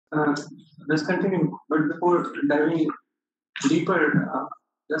Uh, let's continue. But before diving deeper,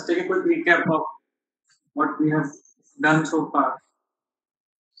 let's take a quick recap of what we have done so far.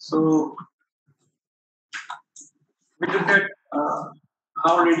 So we looked at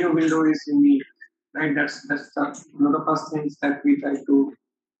how radio window is unique, right? One of the first things that we try to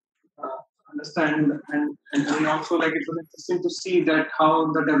uh, understand, and also like it was interesting to see that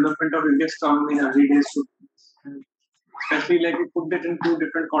how the development of radio astronomy in early days took place. And especially like we put it in two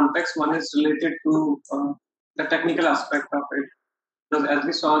different contexts. One is related to the technical aspect of it, because as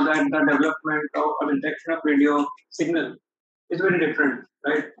we saw that the development of or detection of radio signal is very different,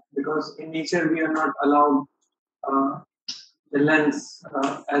 right? Because in nature we are not allowed uh, the lens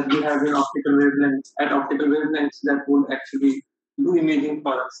as we have in optical wavelengths at optical wavelengths that would actually do imaging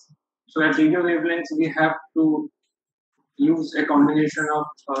for us. So at radio wavelengths we have to use a combination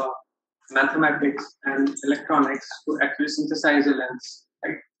of mathematics and electronics to actually synthesize a lens.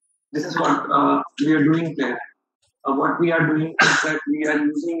 Right? This is what we are doing there. What we are doing is that we are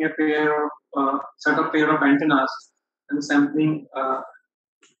using a set of pair of antennas and sampling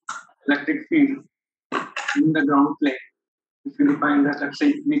electric field in the ground plane. If you define that, let's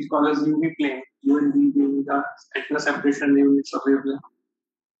say we call as UV plane, UV being the antenna separation units of wavelength,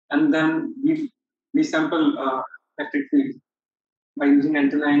 and then we sample electric field by using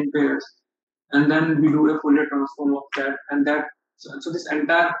antenna in pairs, and then we do a Fourier transform of that, and so this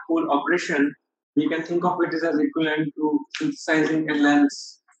entire whole operation we can think of it as equivalent to synthesizing a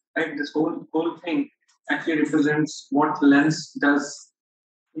lens, right? This whole thing actually represents what lens does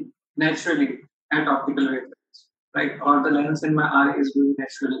naturally at optical wavelengths, right? Or the lens in my eye is doing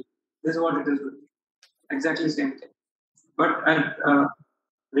naturally. This is what it is doing. Exactly same thing. But at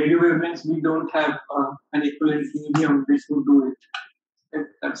radio wavelengths, we don't have an equivalent medium which would do it.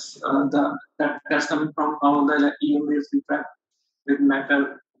 That's coming from how the EM waves interact with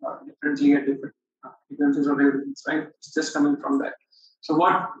matter differently at different frequencies of wavelengths, right? It's just coming from that. So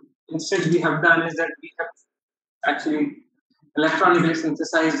what instead we have done is that we have actually electronically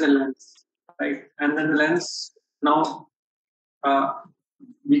synthesized the lens, right? And then the lens now uh,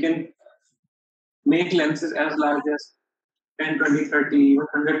 we can make lenses as large as 10, 20, 30, even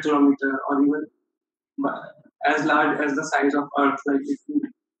 100 kilometer, or even as large as the size of Earth. Like if you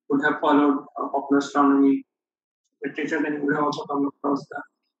would have followed popular astronomy literature, then you would have also come across the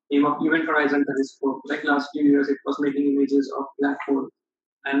name of Event Horizon Telescope. Like last few years, it was making images of black hole,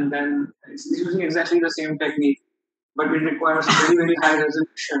 and then it's using exactly the same technique, but it requires very high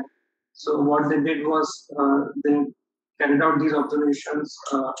resolution. So what they did was they carried out these observations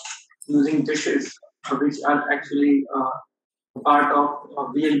using dishes, which are actually part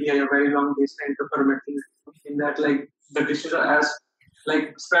of VLBI, a very long baseline interferometry. In that, like the dishes are as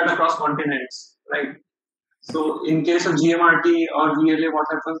like spread across continents, right? So in case of GMRT or VLA, what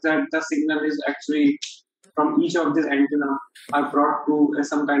happens that the signal is actually from each of these antenna are brought to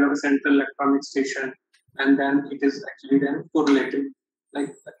some kind of a central electronic station, and then it is actually then correlated. Like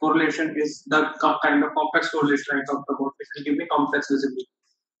the correlation is the kind of complex correlation I talked about, which will give me complex visibility,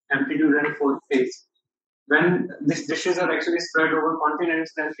 amplitude and phase. When these dishes are actually spread over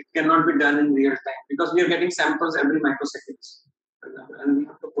continents, then it cannot be done in real time because we are getting samples every microseconds, for example, and we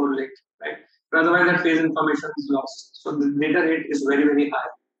have to correlate, right? But otherwise, that phase information is lost. So the data rate is very high,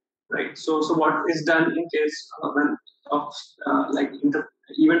 right? So what is done in case when of like in the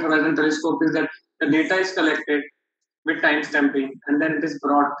Event Horizon Telescope is that the data is collected with time stamping, and then it is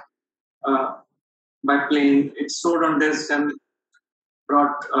brought uh, by plane. It's stored on disk and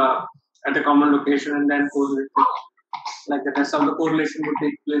brought at a common location, and then correlated like that. That's how the correlation would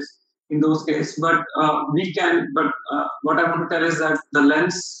take place in those cases. But what I want to tell is that the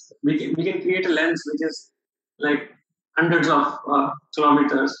lens we can create a lens which is like hundreds of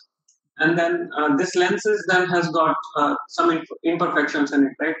kilometers, and then this lenses then has got some imperfections in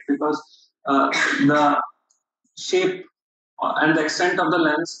it, right? Because the shape and the extent of the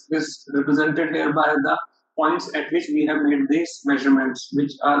lens is represented here by the points at which we have made these measurements,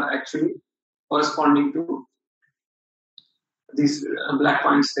 which are actually corresponding to these black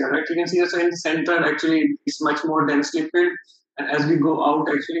points there, right? You can see also in the center, actually, it's much more densely filled, and as we go out,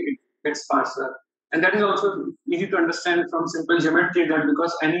 actually, it gets sparser. And that is also easy to understand from simple geometry that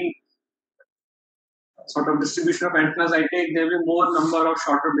because any sort of distribution of antennas I take, there will be more number of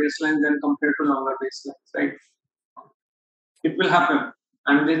shorter baselines than compared to longer baselines, right? It will happen.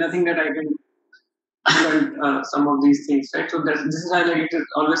 And there's nothing that I can prevent some of these things, right? So this is why like it is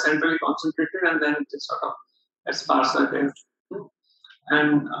always centrally concentrated, and then it is sort of sparser there.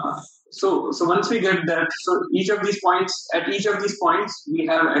 And so once we get that, so each of these points, at each of these points, we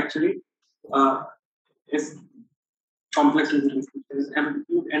have actually uh, is complex visibility. There is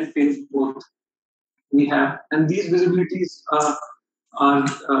amplitude and phase both we have, and these visibilities are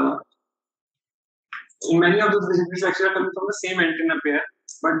in many of those visibilities actually are coming from the same antenna pair,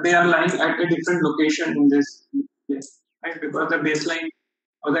 but they are lying at a different location in this place, right? Because the baseline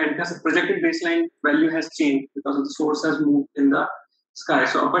or the antenna projected baseline value has changed because of the source has moved in the sky.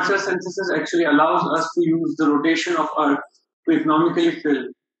 So aperture synthesis actually allows us to use the rotation of Earth to economically fill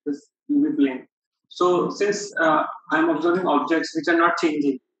this UV plane. So since I'm observing objects which are not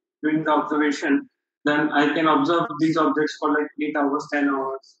changing during the observation, then I can observe these objects for like 8 hours, 10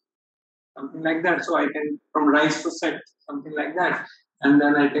 hours, something like that. So I can from rise to set, something like that, and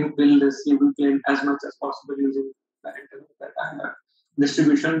then I can fill this UV plane as much as possible using the antenna that I have,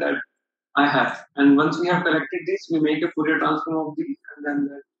 distribution that I have. And once we have collected this, we make a Fourier transform of these, and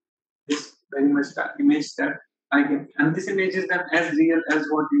then this very much that image that I get. And this image is then as real as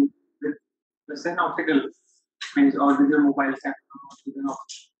what you with let's say an optical image or with your mobile camera or with an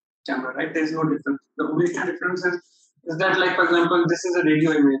optical camera, right? There is no difference. The only difference is that, like for example, this is a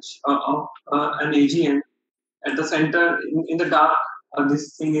radio image of an AGN at the center in the dark.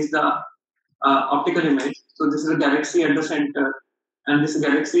 This thing is the optical image. So this is a galaxy at the center, and this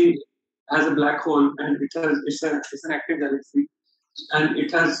galaxy has a black hole, and it's an active galaxy, and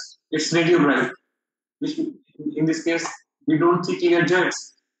it's radio bright, which in this case we don't see clear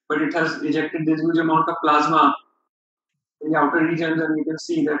jets, but it has ejected this huge amount of plasma in the outer regions, and you can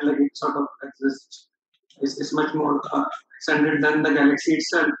see that like it sort of exists. It's much more extended than the galaxy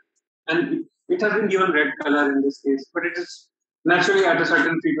itself, and it has been given red color in this case, but it is naturally at a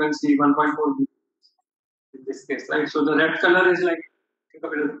certain frequency, 1.4 in this case, right? So the red color is like, think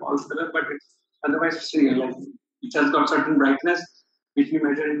of it as a false color, but it's otherwise it's real. Like it has got certain brightness, which we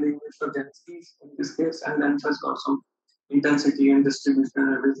measure in the units of densities in this case, and then it has got some intensity and distribution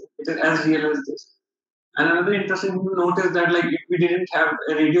and everything. It is as real as this. And another interesting thing to note is that like if we didn't have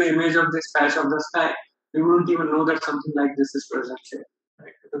a radio image of this patch of the sky, we wouldn't even know that something like this is present here,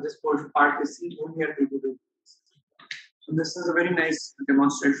 right? Because this part is seen only at radio. So this is a very nice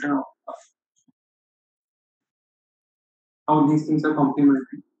demonstration of how these things are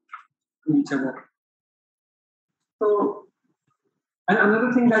complementary to each other. So, and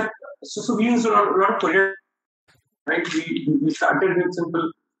another thing that so we use a lot of Fourier, right? We started with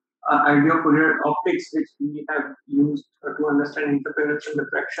simple idea of Fourier optics, which we have used to understand interference and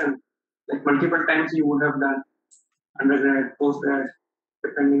diffraction. Like multiple times you would have done undergrad, postgrad,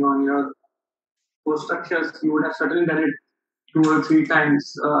 depending on your course structures, you would have certainly done it 2 or 3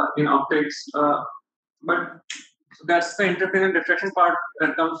 times in optics. But so that's the interference and diffraction part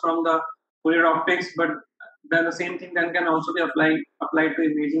that comes from the Fourier optics. But then the same thing then can also be applied to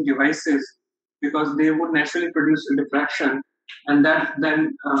imaging devices, because they would naturally produce a diffraction, and that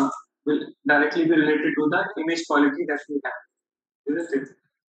then will directly be related to the image quality that we have, isn't it?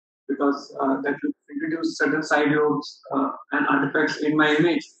 Because that will introduce certain side lobes and artifacts in my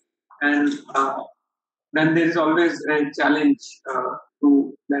image, and then there is always a challenge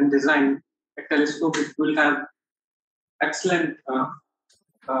to then design a telescope which will have excellent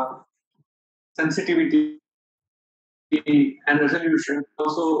uh, sensitivity and resolution,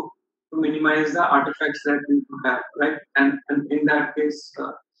 also to minimize the artifacts that we could have, right? And in that case,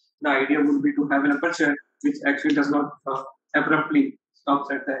 the idea would be to have an aperture which actually does not abruptly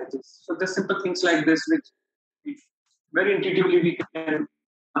stops at the edges. So there's simple things like this, which very intuitively we can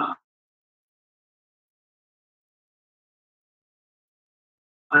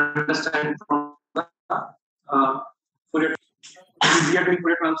understand from the Fourier. We are doing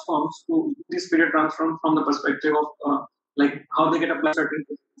Fourier transforms to this Fourier transform from the perspective of like how they get applied to certain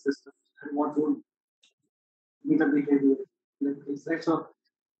systems and what would be the behavior in that case, right? So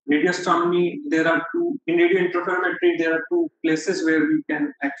radio astronomy, there are two in radio interferometry. There are two places where we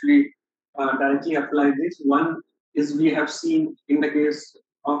can actually directly apply this. One is we have seen in the case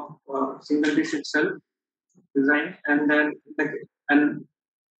of single dish itself design, and then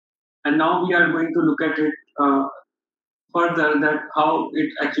and now we are going to look at it further, that how it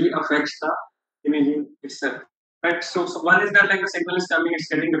actually affects the imaging itself, right? So one is that like the signal is coming, it's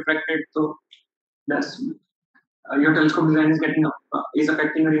getting reflected, so that's your telescope design is getting is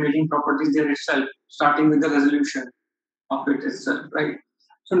affecting your imaging properties there itself, starting with the resolution of it itself, right?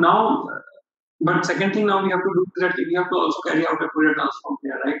 So now, but second thing now we have to do is that we have to also carry out a Fourier transform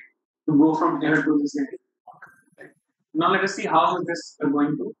here, right? To go from here to this area. Right? Now let us see how is this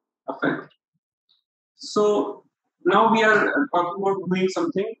going to affect. So now we are talking about doing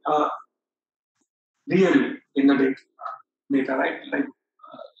something real in the data, right? Like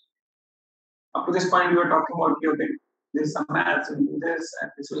up to this point, we were talking about okay, there's some maths and do this,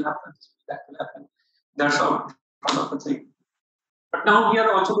 and this will happen, that will happen. That's all. sort of a thing. But now we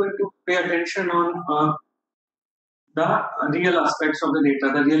are also going to pay attention on the real aspects of the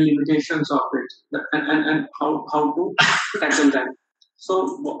data, the real limitations of it, and how to tackle them.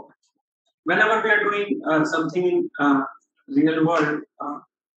 So whenever we are doing something in real world,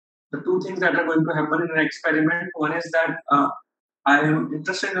 the two things that are going to happen in an experiment, one is that I am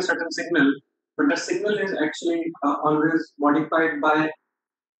interested in a certain signal, but the signal is actually always modified by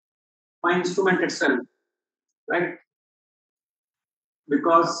my instrument itself, right?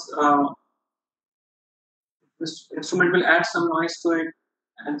 Because this instrument will add some noise to it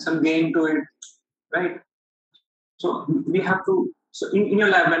and some gain to it, right? So we have to. So in your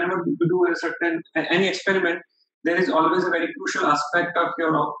lab, whenever you do a certain any experiment, there is always a very crucial aspect of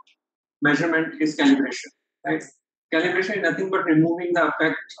your measurement is calibration, right? Calibration is nothing but removing the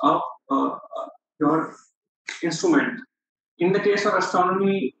effect of your instrument. In the case of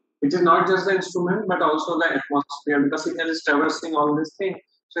astronomy, it is not just the instrument but also the atmosphere because signal is traversing all these things.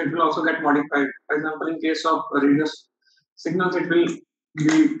 So it will also get modified. For example, in case of radio signals, it will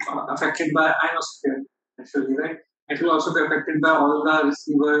be affected by ionosphere, actually, right? It will also be affected by all the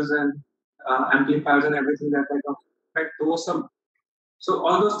receivers and amplifiers and everything that I talked about. Right? So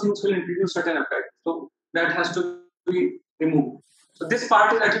all those things will introduce certain effect. So that has to be removed. So this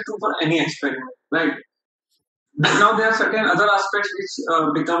part is actually true for any experiment, right? But now there are certain other aspects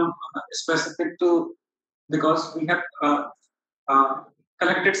which become specific to because we have uh,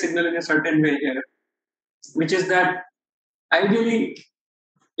 collected signal in a certain way here, which is that ideally,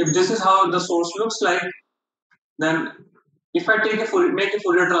 if this is how the source looks like, then if I make a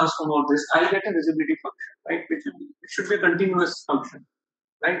Fourier transform of this, I'll get a visibility function, right? It should be a continuous function,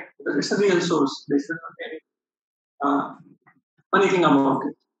 right? Because it's a real source. There should not be any funny thing about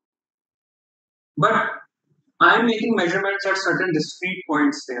it. But I'm making measurements at certain discrete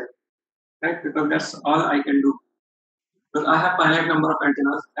points there, right? Because that's all I can do. Because I have finite number of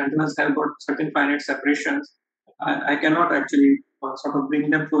antennas. Antennas have got certain finite separations. I cannot actually sort of bring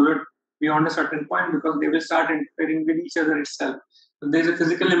them closer beyond a certain point because they will start interfering with each other itself. So there's a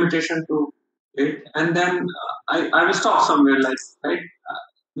physical limitation to it, and then I will stop somewhere, like right.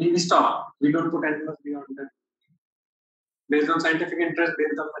 We stop. We don't put antennas beyond that. Based on scientific interest,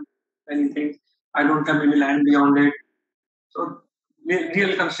 based on many things, I don't have any land beyond it. So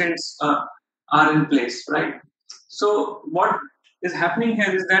real constraints are in place, right? So what is happening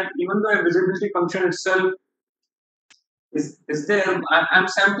here is that even though a visibility function itself is there, I'm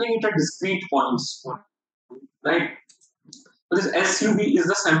sampling it at discrete points, right? So this SUB is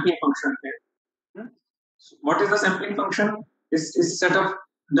the sampling function here. So what is the sampling function? Is set of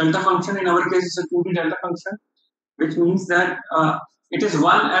delta function. In our case, it's a 2D delta function, which means that it is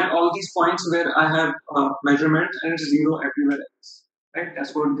 1 at all these points where I have measurement and it's 0 everywhere else. Right?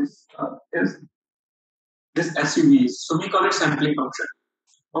 That's what this is. This SUV is. So we call it sampling function.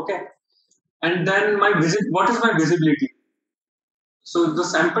 Okay. And then what is my visibility? So the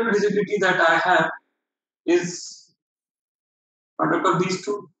sample visibility that I have is product of these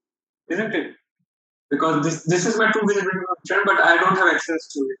two, isn't it? Because this is my true visibility function, but I don't have access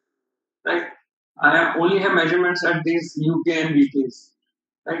to it. Right? I only have measurements at these UK and VKs.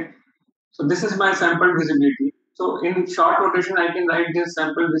 Right? So this is my sample visibility. So in short notation, I can write this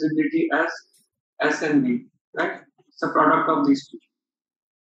sample visibility as S and V, right? It's a product of these two,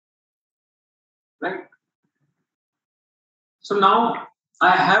 right? So now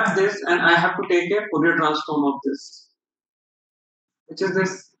I have this and I have to take a Fourier transform of this, which is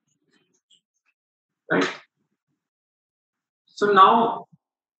this, right? So now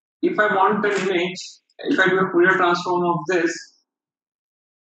if I want an image, if I do a Fourier transform of this,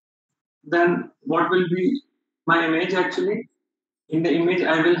 then what will be my image actually? In the image,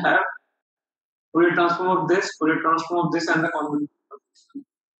 I will have Fourier transform of this, Fourier transform of this, and the convolution of this.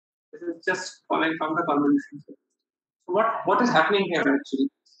 This is just following from the convolution. So what is happening here actually?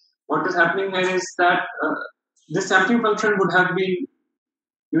 What is happening here is that this sampling function would have been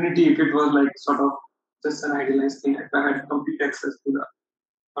unity if it was like sort of just an idealized thing. If I had complete access to the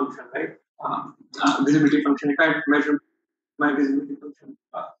function, right? Visibility function. If I measure my visibility function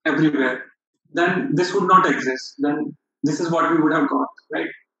everywhere, then this would not exist. Then this is what we would have got, right?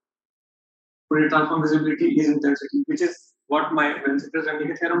 Fourier transform visibility is intensity, which is what my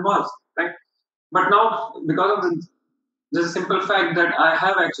Wenzel-Rendige theorem was, right? But now, because of there's a simple fact that I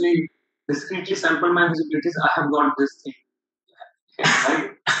have actually discretely sampled my visibilities, I have got this thing,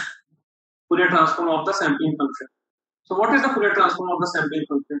 right? Fourier transform of the sampling function. So what is the Fourier transform of the sampling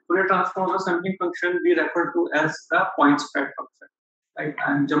function? Fourier transform of the sampling function we refer to as the point spread function. Right?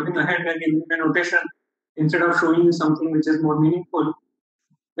 I'm jumping ahead and giving a notation instead of showing you something which is more meaningful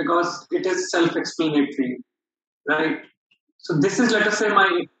because it is self-explanatory. right? So this is, let us say,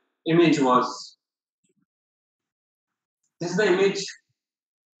 my image was. This is the image,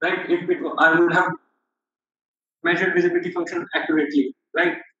 right? I would have measured visibility function accurately,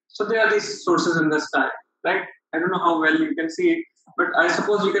 right? So there are these sources in the sky, right? I don't know how well you can see it, but I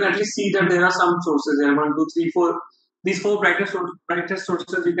suppose you can at least see that there are some sources there. One, two, three, four. These four brightest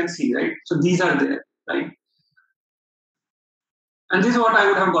sources you can see, right? So these are there, right? And this is what I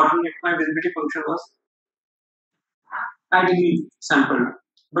would have gotten if my visibility function was ideally sampled,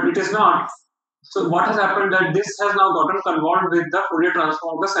 but it is not. So what has happened that this has now gotten convolved with the Fourier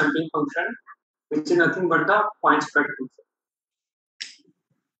transform of the sampling function, which is nothing but the point spread function.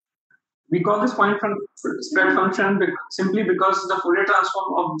 We call this point spread function simply because the Fourier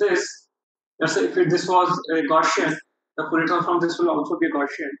transform of this, let's say if this was a Gaussian, the Fourier transform of this will also be a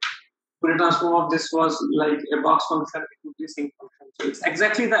Gaussian. Fourier transform of this was like a box function, it would be a sinc function. So it's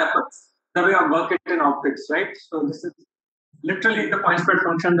exactly the way I work it in optics, right? So this is literally the point spread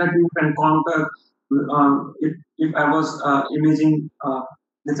function that you encounter if I was imaging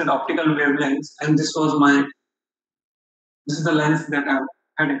this is optical wavelengths, and this is the lens that I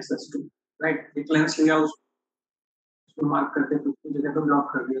had access to, right? एक lens लिया उसको mark करके दूसरी जगह पे block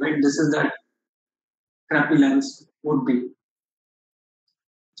कर दिया, right? This is that crappy lens would be.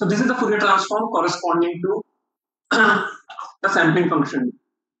 So this is the Fourier transform corresponding to the sampling function.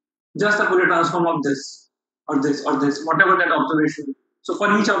 Just the Fourier transform of this or this or this, whatever that observation. So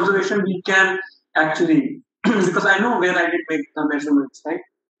for each observation, we can actually, because I know where I did make the measurements, right?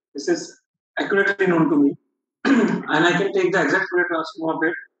 This is accurately known to me, and I can take the exact Fourier transform of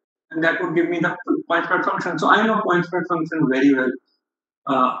it, and that would give me the point spread function. So I know point spread function very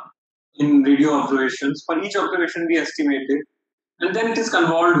well in radio observations. For each observation, we estimate it, and then it is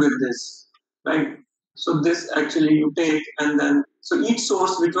convolved with this, right? So this actually you take, and then so each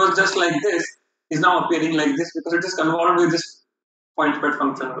source which was just like this is now appearing like this because it is convolved with this point spread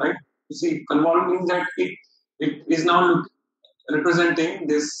function, right? You see, convolved means that it is now representing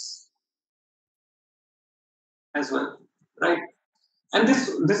this as well, right? And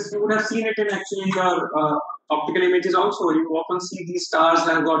this you would have seen it in actually your optical images also. You often see these stars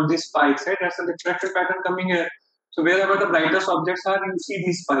have got these spikes, right? That's a diffraction pattern coming here. So wherever the brightest objects are, you see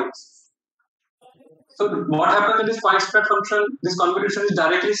these spikes. So what happens in this point spread function? This convolution is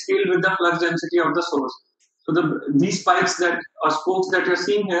directly scaled with the flux density of the source. So these spikes that or spokes that you're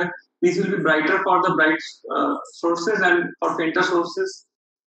seeing here, these will be brighter for the bright sources, and for fainter sources,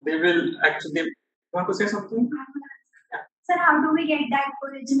 they will actually. You want to say something? Sir, how do we get that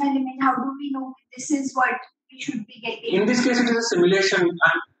original image? How do we know this is what we should be getting? In this case, it is a simulation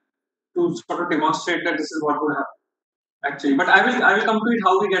to sort of demonstrate that this is what would happen actually. But I will come to it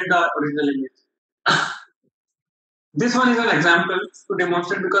how we get the original image. This one is an example to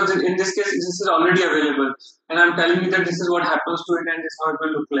demonstrate because in this case this is already available, and I'm telling you that this is what happens to it and this is how it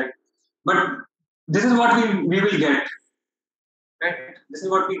will look like. But this is what we will get, right? This is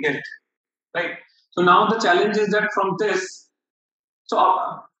what we get, right? So now the challenge is that from this,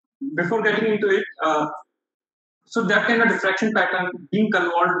 so before getting into it, so that kind of diffraction pattern being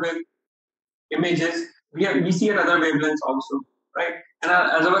convolved with images, we see at other wavelengths also, right? And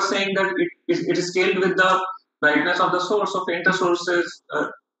as I was saying that it is scaled with the brightness of the source. So fainter sources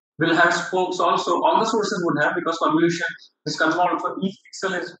will have spokes also. All the sources would have because convolution is convolved. For each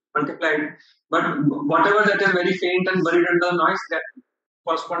pixel is multiplied. But whatever that is very faint and buried under the noise, that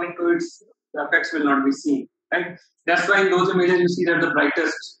corresponding to its effects will not be seen, right? That's why in those images you see that the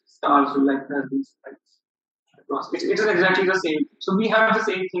brightest stars will like have these spikes. It is exactly the same. So we have the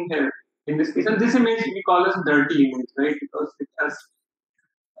same thing here in this case. And this image we call as dirty image, right? Because it has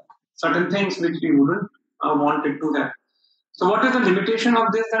certain things which we wouldn't want it to have. So what is the limitation of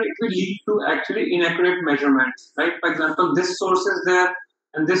this? That it will lead to actually inaccurate measurements, right? For example, this source is there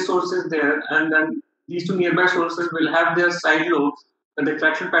and this source is there, and then these two nearby sources will have their side lobes, the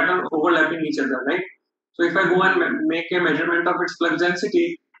diffraction pattern overlapping each other, right? So if I go and make a measurement of its flux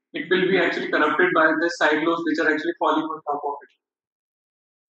density, it will be actually corrupted by the side lobes which are actually falling on top of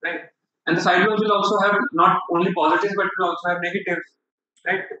it, right? And the side lobes will also have not only positives but will also have negatives,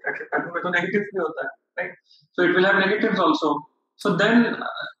 right? Diffraction pattern में तो negatives भी होता है, right? So it will have negatives also. So then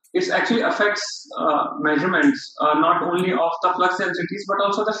it actually affects measurements not only of the flux densities but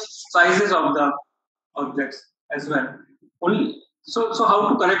also the sizes of the objects as well. So how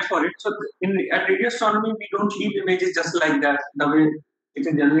to correct for it? So at radio astronomy we don't leave images just like that the way it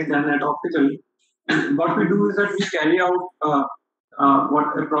is generally done at optical. And what we do is that we carry out what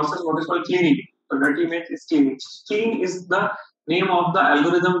is called cleaning. So dirty image is cleaning. Cleaning is the name of the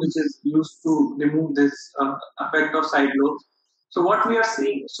algorithm which is used to remove this effect of side lobes. So what we are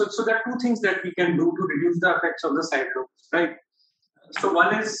seeing, so there are two things that we can do to reduce the effects of the side lobes, right? So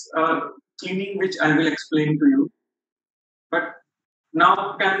one is cleaning, which I will explain to you. But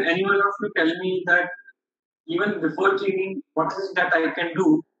now, can anyone of you tell me that even before cleaning, what is it that I can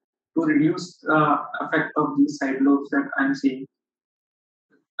do to reduce the effect of these side lobes that I'm seeing?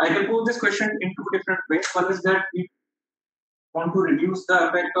 I can pose this question in two different ways. One is that we want to reduce the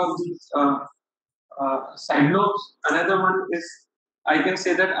effect of these side lobes. Another one is I can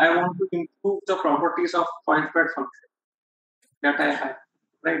say that I want to improve the properties of point spread function that I have,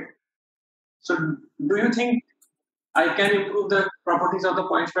 right? So, do you think I can improve the properties of the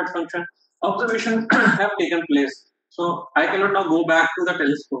point spread function? Observations have taken place, so I cannot now go back to the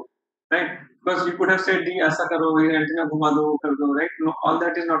telescope, right? Because you could have said, "the ऐसा करो, ये antenna घुमा दो, कर दो," right? No, all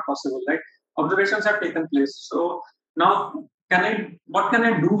that is not possible, right? Observations have taken place, so now what can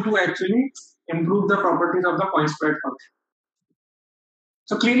I do to actually improve the properties of the point spread function?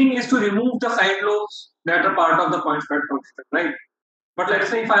 So cleaning is to remove the side lobes that are part of the point spread function, right? But let's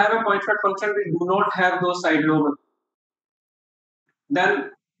say if I have a point spread function which do not have those side lobes,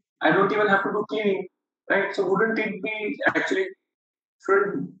 then I don't even have to do cleaning, right? So wouldn't it be actually,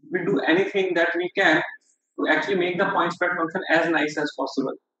 should we do anything that we can to actually make the point spread function as nice as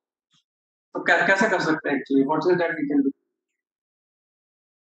possible? So कैसे कर सकते हैं actually? What is it that we can do?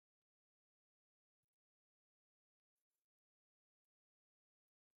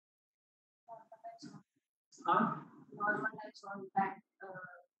 Huh? Normalize on that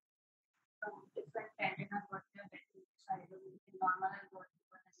different antenna what they are getting inside. We can normalize what you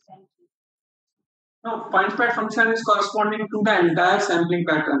understand. No, point spread function is corresponding to the entire sampling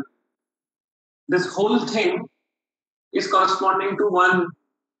pattern. This whole thing is corresponding to one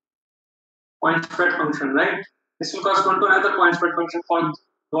point spread function, right? This will correspond to another point spread function for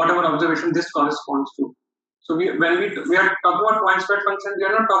whatever observation this corresponds to. So when we are talking about point spread function, we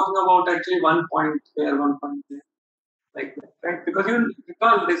are not talking about actually one point there, one point there, like that, right? Because you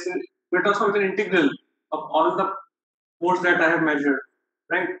recall this is, we're talking about an integral of all the modes that I have measured,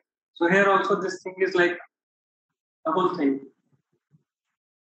 right? So here also this thing is like the whole thing.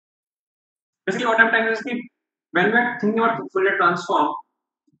 Basically, what I'm trying to say, when we're thinking about Fourier transform,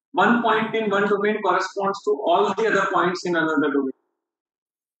 one point in one domain corresponds to all the other points in another domain,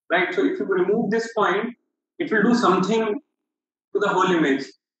 right? So if you remove this point, it will do something to the whole image,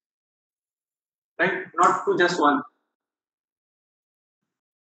 right? Not to just one.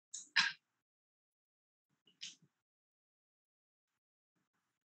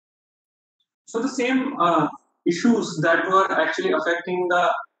 So the same issues that were actually affecting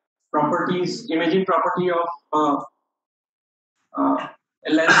the properties, imaging property of a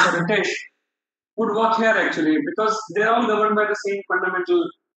lens or a dish would work here actually, because they're all governed by the same fundamental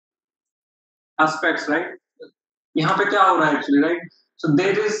aspects, right? यहाँ पे क्या हो रहा है actually, right? So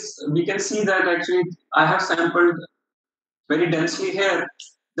there is, we can see that actually I have sampled very densely here,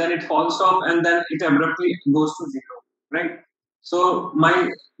 then it falls off and then it abruptly goes to zero, right? So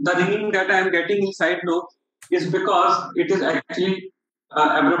the ringing that I am getting inside lobe is because it is actually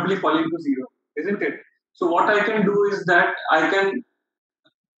abruptly falling to zero, isn't it? So what I can do is that I can,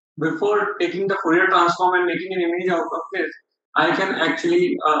 before taking the Fourier transform and making an image out of this, I can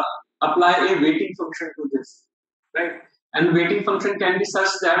actually apply a weighting function to this, right? And weighting function can be such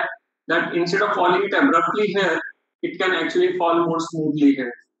that instead of falling it abruptly here, it can actually fall more smoothly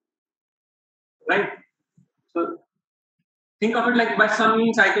here, right? So think of it like by some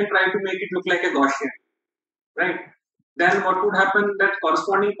means I can try to make it look like a Gaussian, right? Then what would happen, that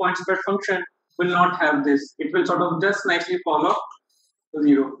corresponding point spread function will not have this. It will sort of just nicely fall off to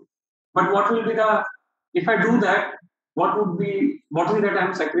zero. But what will be the, if I do that, what is it that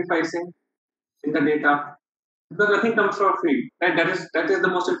I'm sacrificing in the data? Because nothing comes for free, right? That is the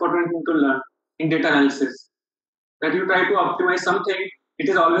most important thing to learn in data analysis. That you try to optimize something, it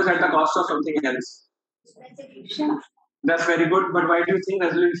is always at the cost of something else. Resolution. That's very good, but why do you think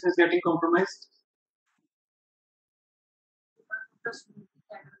resolution is getting compromised?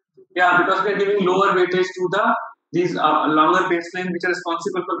 Yeah, because we are giving lower weightage to these longer baseline which are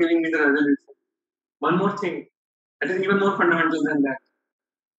responsible for giving me the resolution. One more thing that is even more fundamental than that.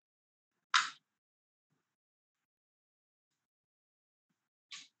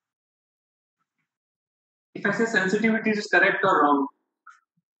 If I say sensitivity is correct or wrong,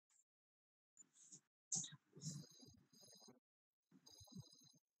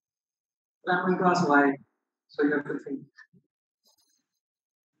 I'm going to ask why. So you have to think.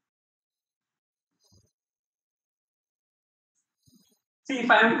 See,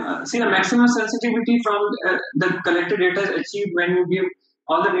 if I'm see the maximum sensitivity from the collected data is achieved when you give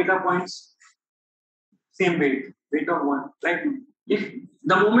all the data points same weight of 1. Like if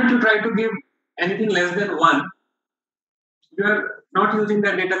the moment you try to give anything less than 1, you are not using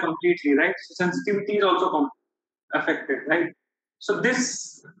the data completely, right? So sensitivity is also affected, right? So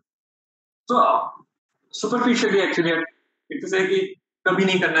this, so superficially actually it is कि कभी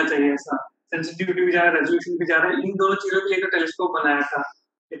नहीं करना चाहिए ऐसा, sensitivity भी जा रहा है, रेजोल्यूशन भी जा रहा है, इन दोनों चीजों के लिए तो टेलीस्कोप बनाया था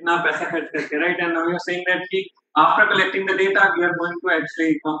इतना पैसा खर्च करके, right? And now you are saying that कि after collecting the data we are going to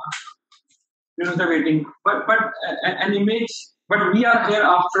actually use the weighting, but an image, but we are here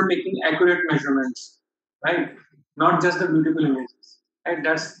after making accurate measurements, right? Not just the beautiful images, right?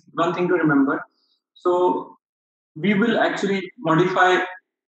 That's one thing to remember. So we will actually multiply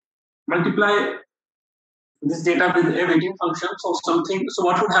this data with a weighting function. So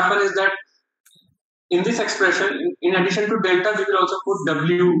what would happen is that in this expression, in addition to delta, we will also put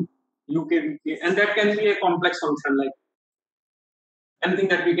W, UK, VK, and that can be a complex function, like anything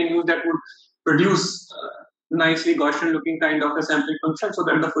that we can use that would produce nicely Gaussian looking kind of a sampling function, so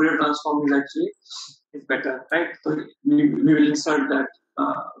that the Fourier transform is actually is better, right? So we will insert that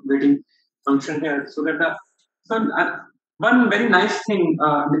weighting function here, so that one very nice thing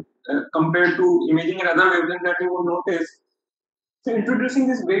compared to imaging and other wavelengths that you will notice. So introducing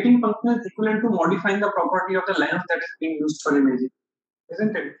this weighting function is equivalent to modifying the property of the lens that is being used for imaging,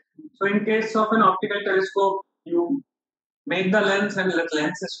 isn't it? So in case of an optical telescope, you make the lens and the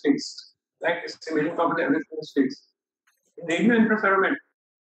lens is fixed, right? It's imaging property, everything is fixed. In radio interferometry,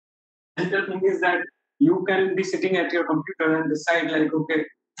 the thing is that you can be sitting at your computer and decide like, okay,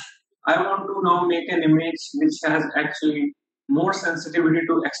 I want to now make an image which has actually more sensitivity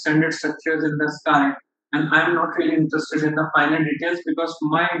to extended structures in the sky, and I'm not really interested in the finer details because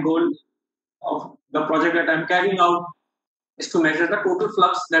my goal of the project that I'm carrying out is to measure the total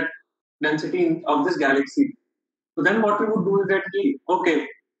flux, that density of this galaxy. So then what we would do is that okay,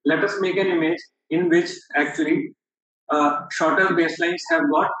 let us make an image in which actually shorter baselines have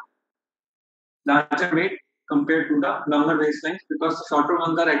got larger weight compared to the longer baselines, because the shorter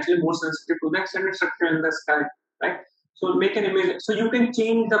ones are actually more sensitive to the extended structure in the sky, right? So make an image. So you can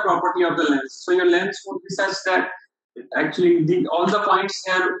change the property of the lens. So your lens would be such that actually all the points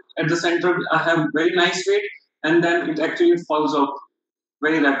here at the center have very nice weight, and then it actually falls off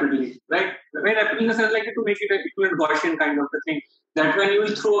very rapidly, right? Very rapidly in the sense like to make it an equivalent Gaussian kind of a thing. That when you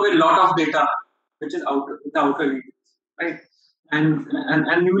will throw away a lot of data, which is the outer regions, right? And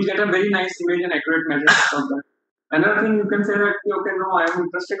you will get a very nice image and accurate measurements of that. Another thing you can say that okay, no, I am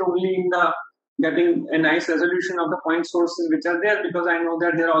interested only in the getting a nice resolution of the point sources which are there, because I know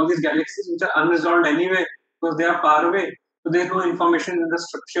that there are all these galaxies which are unresolved anyway because they are far away. So there is no information in the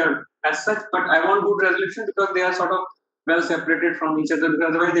structure as such, but I want good resolution because they are sort of well separated from each other, because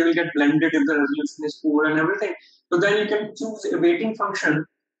otherwise they will get blended if the resolution is poor and everything. So then you can choose a weighting function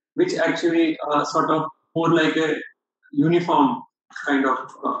which actually sort of more like a uniform kind of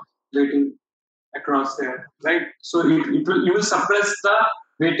weighting across there, right? So you will suppress the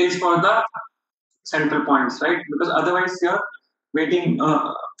weightage for the central points, right? Because otherwise you're weighting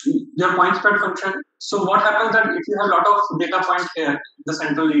your point spread function. So what happens that if you have a lot of data points here in the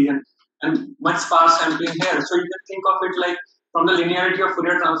central region and much sparse sampling here, so you can think of it like from the linearity of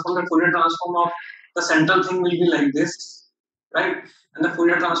Fourier transform, the Fourier transform of the central thing will be like this, right? And the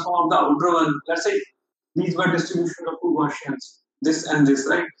Fourier transform of the outer one, let's say these were distribution of two Gaussians, this and this,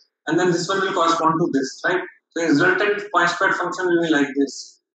 right? And then this one will correspond to this, right? So the resultant point spread function will be like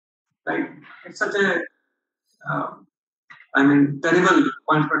this, right? It's such a terrible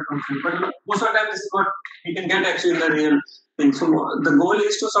point spread function. But most of the time, this is what we can get actually in the real thing. So the goal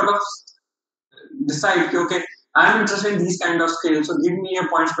is to sort of decide, okay, I'm interested in these kind of scales. So give me a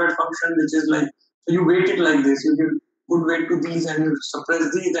point spread function which is like, so you weight it like this. You give good weight to these and you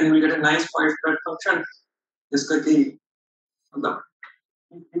suppress these, then you will get a nice point spread function. जिसका कि मतलब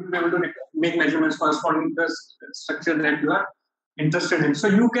you will be able to make measurements corresponding to the structure that you are interested in. So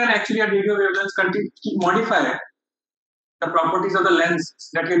you can actually at radio wavelengths modify the properties of the lens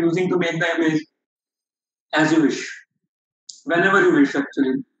that you're using to make the image as you wish, whenever you wish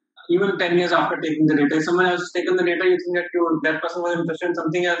actually. Even 10 years after taking the data, if someone has taken the data, you think that that person was interested in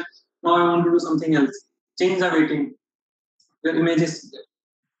something else, now I want to do something else. Change the weighting. Your image is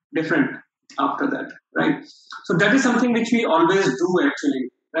different after that, right? So that is something which we always do actually,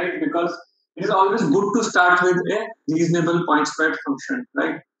 right? Because it is always good to start with a reasonable point spread function,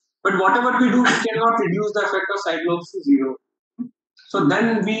 right? But whatever we do, we cannot reduce the effect of side lobes to zero. So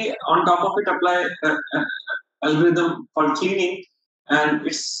then we, on top of it, apply an algorithm called cleaning, and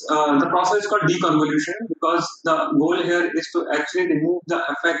it's the process is called deconvolution, because the goal here is to actually remove the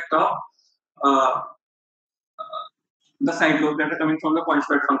effect of uh, the side lobes that are coming from the point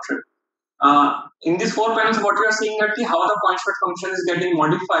spread function. In these 4 panels, what you are seeing that how the point spread function is getting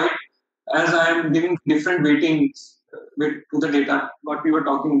modified as I am giving different weightings to the data, what we were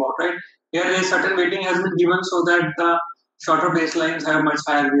talking about, right? Here a certain weighting has been given so that the shorter baselines have much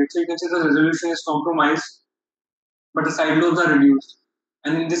higher weight. So you can see the resolution is compromised, but the side lobes are reduced.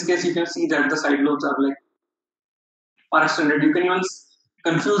 And in this case, you can see that the side lobes are like far extended. You can even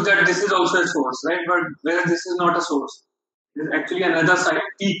confuse that this is also a source, right? But whereas this is not a source, it is actually another side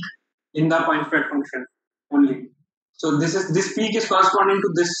peak in the point spread function only. So this peak is corresponding to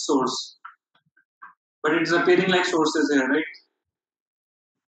this source, but it's appearing like sources here, right?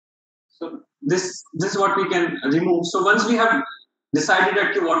 So this is what we can remove. So once we have decided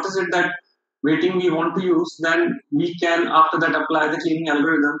that what is it that weighting we want to use, then we can after that apply the cleaning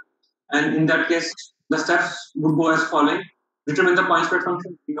algorithm. And in that case, the steps would go as following: determine the point spread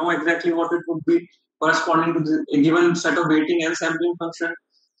function. We know exactly what it would be corresponding to a given set of weighting and sampling function.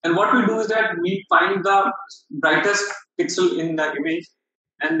 And what we do is that we find the brightest pixel in the image,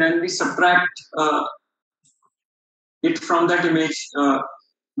 and then we subtract it from that image,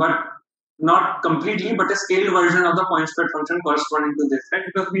 but not completely, but a scaled version of the point spread function corresponding to this, right?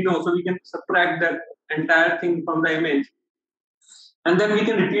 Because we know, so we can subtract that entire thing from the image, and then we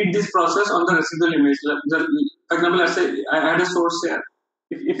can repeat this process on the residual image. For example, let's say I add a source here.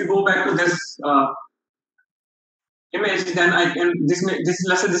 If you go back to this image, then I can this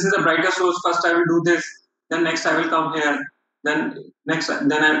let's say this is a brighter source. First, I will do this. Then next, I will come here. Then next,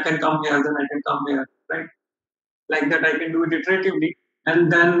 then I can come here. Then I can come here, right? Like that, I can do it iteratively,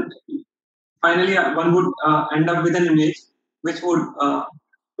 and then finally one would end up with an image which would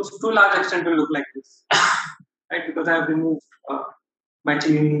to a large extent will look like this, right? Because I have removed by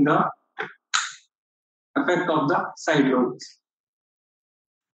changing the effect of the side lobes.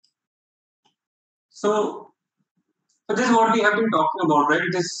 So this is what we have been talking about,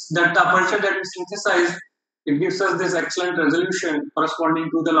 right? This that the aperture that we synthesize, it gives us this excellent resolution corresponding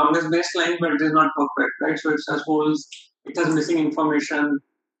to the longest baseline, but it is not perfect, right? So it has holes, it has missing information,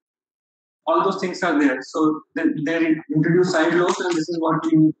 all those things are there. So they introduce side lobes, and this is what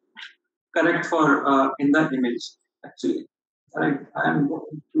we correct for in the image. Actually, right? I am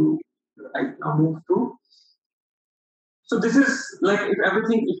going to right now move to. So this is like if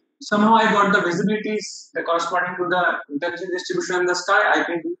everything. If somehow I got the visibilities the corresponding to the intensity distribution in the sky, I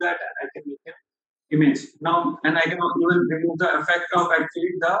can do that and I can make an image now, and I can even remove the effect of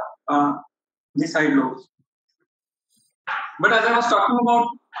actually the side lobes. But as I was talking about,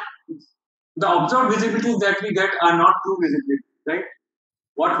 the observed visibilities that we get are not true visibility, right?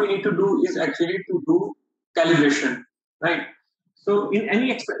 What we need to do is actually to do calibration, right? So in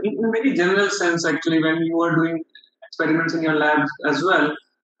in very general sense, actually, when you are doing experiments in your labs as well,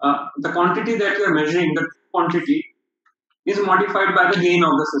 the quantity that you are measuring, the quantity, is modified by the gain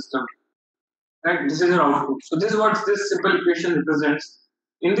of the system, right? This is your output. So this is what this simple equation represents.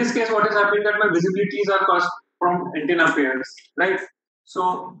 In this case, what is happening that my visibilities are caused from antenna pairs, right?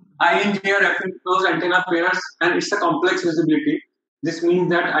 So I in here referring to those antenna pairs, and it's a complex visibility. This means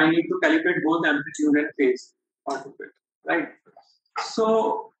that I need to calibrate both amplitude and phase part of it, right?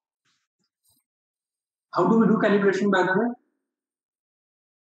 So how do we do calibration, by the way?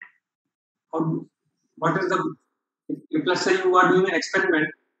 What is the if let's say you are doing an experiment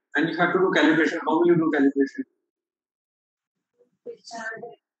and you have to do calibration, how will you do calibration?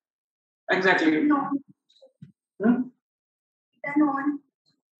 Exactly. No. Hmm?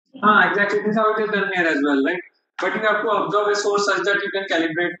 Exactly. This is how it is done here as well, right? But you have to observe a source such that you can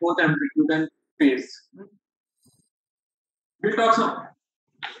calibrate both amplitude and phase. We'll talk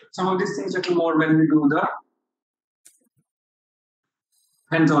some of these things a little more when we do the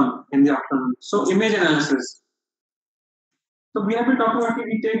hands-on in the afternoon. So image analysis. So we have been talking about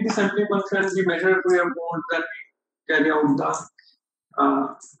we take the sampling function, we measure Fourier mode, then we carry out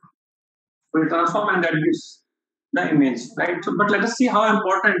the Fourier transform, and that gives the image, right? So, but let us see how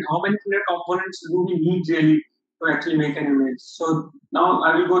important, how many Fourier components do we need really to actually make an image. So now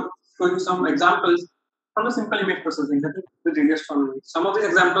I will go show you some examples from the simple image processing, that is the radius astronomy. Some of these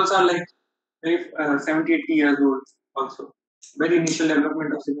examples are like maybe 70, 80 years old also. Very initial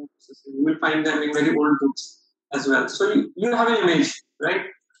development of signal processing. You will find them in very old books as well. So you have an image, right?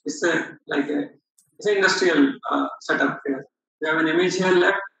 It's it's an industrial setup here. You have an image here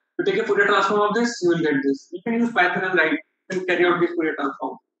left. To take a Fourier transform of this, you will get this. You can use Python and write and carry out this Fourier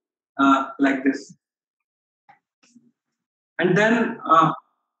transform like this. And then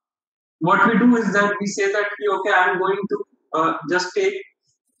what we do is that we say that okay, I am going to just take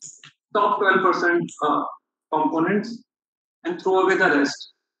top 12% components and throw away the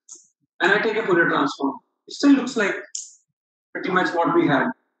rest. And I take a Fourier transform. It still looks like pretty much what we had.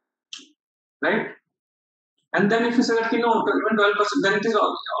 right? And then if you say that, no, even 12%, then it is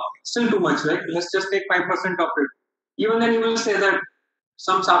still too much, right? Let's just take 5% of it. Even then, you will say that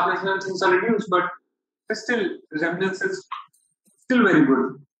some sharpness and things are reduced, but still, resemblance is still very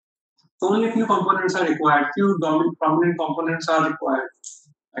good. So only few components are required, few prominent components are required,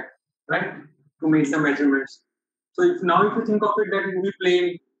 right, to make the measurements. So if you think of it that we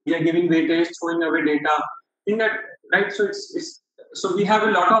play, we are giving weightage, throwing away data, in that, right? So it's so we have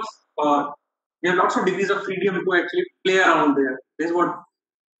a lot of we have lots of degrees of freedom to actually play around there. This is what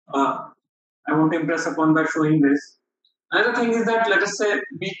uh, I want to impress upon by showing this. Another thing is that let us say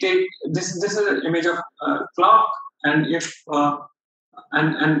we take this. This is an image of clock, and if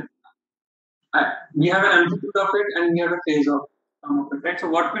and we have an amplitude of it and we have a phase of it, right? So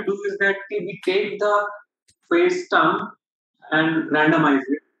what we do is that we take the phase term and randomize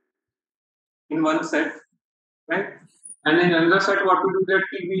it in one set, right? And in another set, what we do that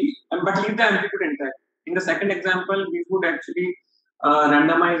but leave the amplitude intact. In the second example, we would actually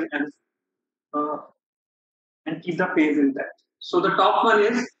randomize uh, and keep the phase intact. So the top one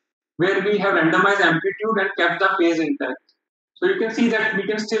is where we have randomized amplitude and kept the phase intact. So you can see that we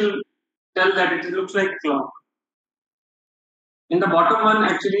can still tell that it looks like clock. In the bottom one,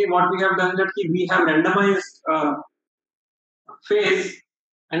 actually, what we have done that we have randomized phase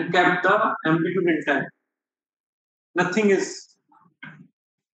and kept the amplitude intact. Nothing is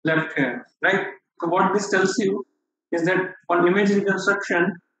left here, right? So what this tells you is that for image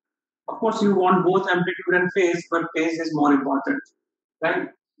reconstruction, of course, you want both amplitude and phase, but phase is more important, right?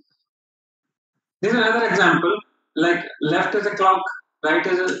 This is another example. Like left is a clock, right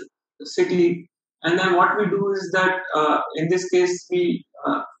is a city, and then what we do is that in this case we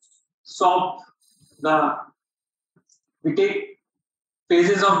swap the we take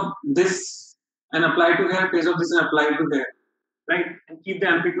phases of this and apply to here, phase of this and apply to there, right? And keep the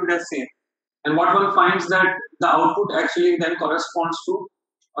amplitude as same. And what one finds that the output actually then corresponds to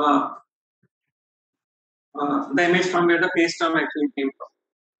uh, the image from where the phase term actually came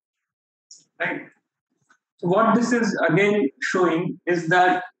from, right? So what this is again showing is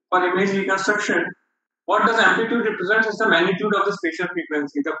that for image reconstruction, what does amplitude represent is the magnitude of the spatial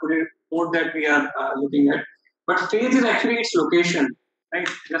frequency, the Fourier mode that we are looking at. But phase is actually its location, right?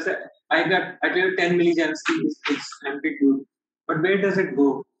 Just I tell you 10 millijansky is its amplitude, but where does it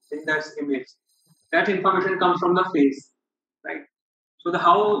go in that image? That information comes from the phase, right? So the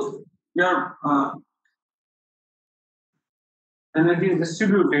how your energy is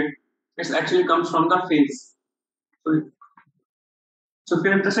distributed, it actually comes from the phase. So if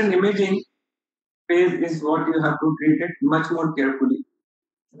you're interested in imaging, phase is what you have to treat it much more carefully,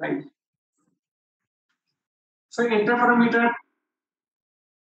 right? So in interferometer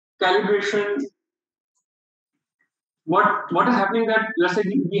calibration, what is happening that let's say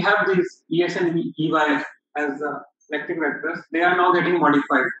we have these ES and EY as electric vectors, they are now getting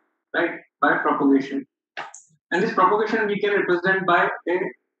modified, right, by propagation. And this propagation we can represent by a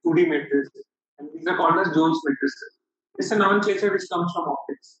 2D matrix, and these are called as Jones matrices. It's a nomenclature which comes from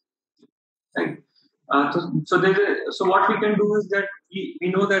optics, right? So what we can do is that we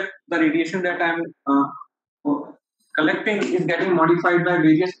know that the radiation that I'm collecting is getting modified by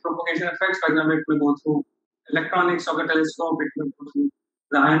various propagation effects. For example, it will go through electronics of the telescope, it will go through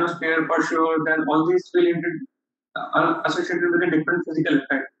the ionosphere for sure, then all these will are associated with a different physical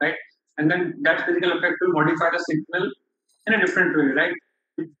effect, right? And then that physical effect will modify the signal in a different way, right?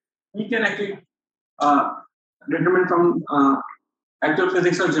 We can actually uh, determine from actual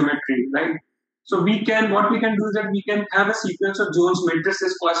physics or geometry, right? So what we can do is that we can have a sequence of Jones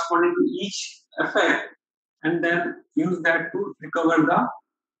matrices corresponding to each effect, and then use that to recover the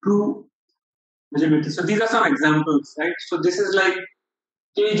true visibility. So these are some examples, right? So this is like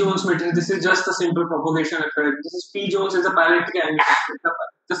K Jones matrix. This is just a simple propagation effect. This is P Jones is a parallax angle.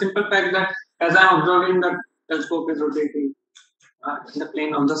 The simple fact that as I'm observing, the telescope is rotating in the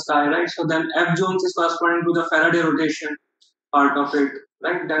plane of the sky, right? So then F Jones is corresponding to the Faraday rotation part of it,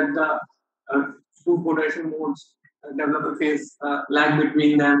 right? That the two polarization modes develop a phase lag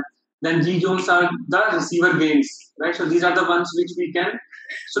between them. Then G Jones are the receiver gains, right? So these are the ones which we can.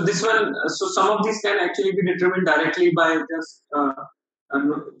 So this one, so some of these can actually be determined directly by just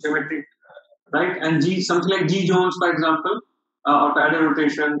geometric, right? And G, something like G Jones, for example, or Faraday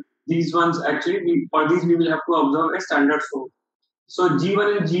rotation. These ones actually, for these we will have to observe a standard source. So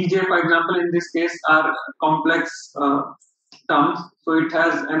G1 and Gj, for example, in this case are complex terms. So it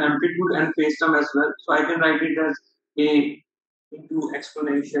has an amplitude and phase term as well. So I can write it as A into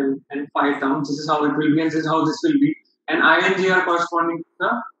exponential and phi terms. This is how it will be, and this is how this will be. And I and J are corresponding to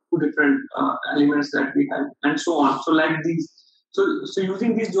the two different elements that we have, and so on. So like these, So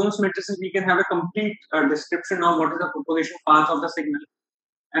using these Jones matrices, we can have a complete description of what is the propagation path of the signal,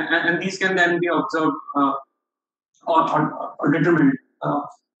 and these can then be observed or determined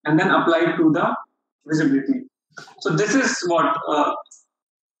and then applied to the visibility. So this is what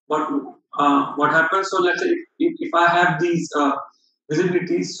what happens. So let's say if I have these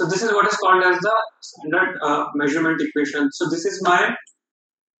visibilities, so this is what is called as the standard measurement equation. So this is my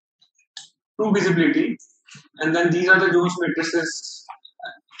true visibility, and then these are the Jones matrices,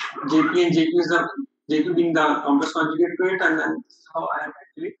 JP, and JP is the JP being the complex conjugate to it, and then how I am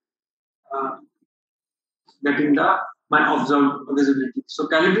actually uh, getting the my observed visibility. So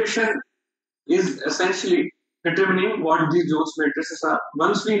calibration is essentially determining what these Jones matrices are.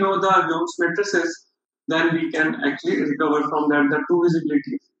 Once we know the Jones matrices, then we can actually recover from that the true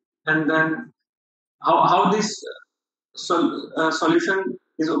visibility, and then how this solution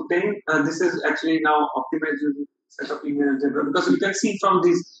is obtained. This is actually now optimized using set of linear algebra, because you can see from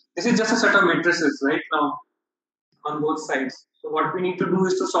this is just a set of matrices right now on both sides. So what we need to do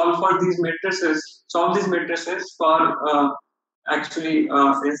is to solve these matrices for actually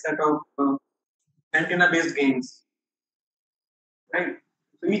a set of antenna-based gains, right?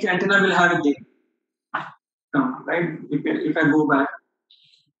 So each antenna will have a gain, right? If I go back,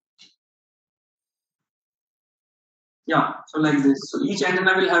 yeah, so like this. So each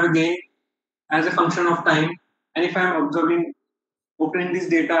antenna will have a gain as a function of time, and if I am opening this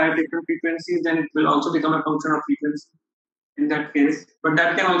data at different frequencies, then it will also become a function of frequency in that case. But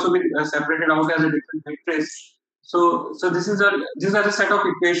that can also be separated out as a different matrix. So these are the set of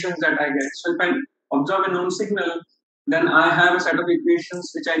equations that I get. So if I observe a known signal, then I have a set of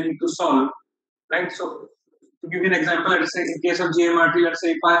equations which I need to solve, right? So to give you an example, let's say in case of GMRT, let's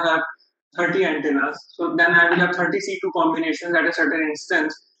say if I have 30 antennas, so then I will have 30 C2 combinations at a certain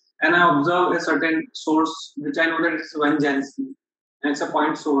instance, and I observe a certain source which I know that it's 1 Janssen, and it's a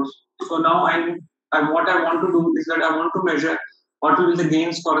point source. So now what I want to do is that I want to measure what will be the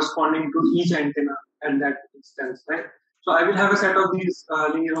gains corresponding to each antenna at that instance, right? So I will have a set of these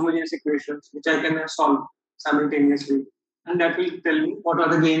linear homogeneous equations which I can solve simultaneously, and that will tell me what are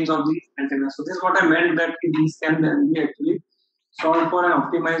the gains of the antenna. So this is what I meant, that these can then be actually solved for and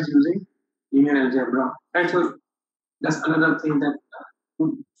optimized using linear algebra, right? So that's another thing that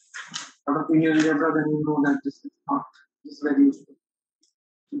out of linear algebra, then you know that this is very useful.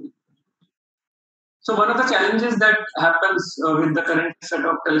 So one of the challenges that happens with the current set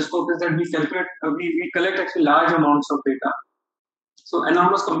of telescope is that we collect actually large amounts of data. So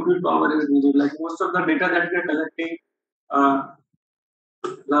enormous compute power is needed. Like most of the data that we are collecting uh,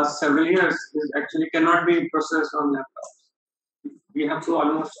 last several years is actually cannot be processed on laptops. We have to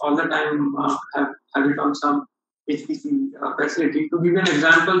almost all the time have it on some HPC facility. To give you an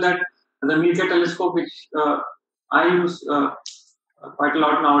example, that the Meerkat telescope, which I use quite a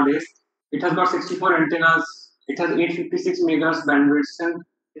lot nowadays, it has got 64 antennas. It has 856 megahertz bandwidth and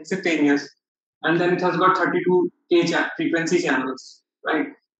instantaneous, and then it has got 32K frequency channels, right?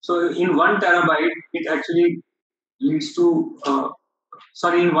 So in 1 terabyte, it actually leads to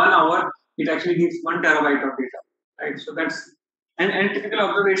in 1 hour, it actually gives 1 terabyte of data, right? So that's and typical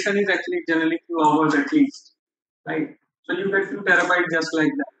observation is actually generally few hours at least, right? So you get few terabytes just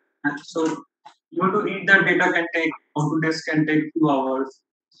like that. And so you want to read that data can take onto disk can take few hours.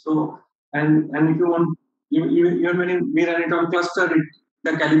 So and if you want even when we run it on cluster,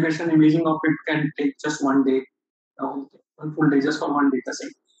 the calibration imaging of it can take just 1 day, one full day just for one data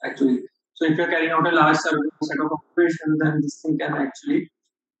set actually. So if you're carrying out a large set of operations, then this thing can actually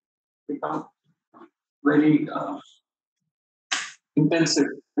become very intensive,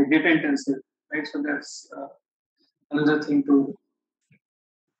 like data intensive, right? So that's another thing to,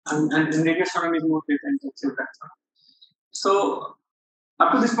 and radio astronomy is more data intensive. That's all. So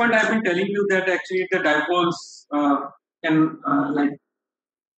up to this point, I've been telling you that actually the dipoles can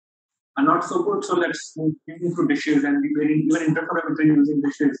are not so good. So let's move to dishes and be very even interferometry using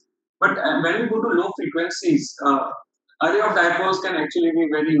dishes. But when we go to low frequencies, array of dipoles can actually be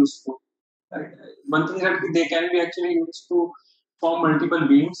very useful. Right? One thing that they can be actually used to form multiple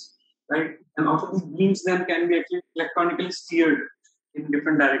beams, right? And also these beams then can be actually electronically steered in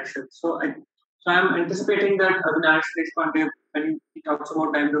different directions. So I'm anticipating that Avinash Deshpande, when he talks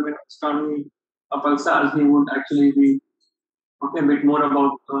about time domain astronomy, pulsars, he would actually be talking a bit more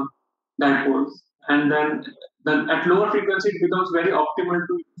about dipoles. And then at lower frequency, it becomes very optimal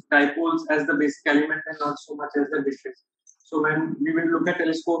to use dipoles as the basic element and not so much as the dishes. So when we will look at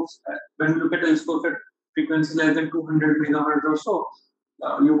telescopes, when we look at telescopes at frequencies less than 200 megahertz or so,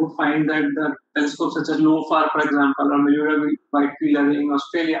 you would find that the telescopes such as LOFAR, for example, or Mildred Whitefield Array in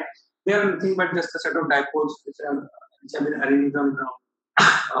Australia, they are nothing but just a set of dipoles which are which have been arranged on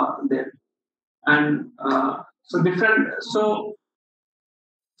ground there. And so different. So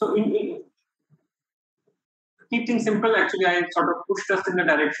in keep things simple, actually, I sort of pushed us in the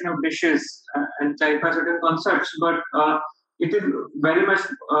direction of dishes and clarify certain concepts, but it is very much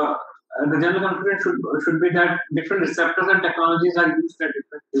the general conclusion should be that different receptors and technologies are used at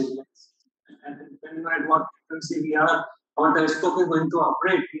different wavelengths, and depending on at what frequency our telescope is going to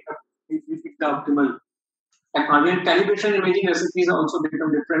operate, we pick the optimal technology. And calibration imaging recipes also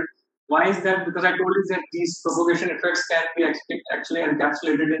become different. Why is that? Because I told you that these propagation effects can be actually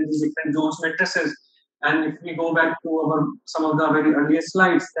encapsulated in these different Jones matrices. And if we go back to some of the very earliest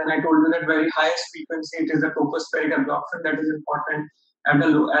slides, then I told you that very highest frequency, it is the tropospheric absorption that is important. And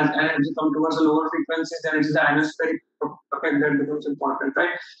as you come towards the lower frequencies, then it is the ionospheric effect that becomes important, right?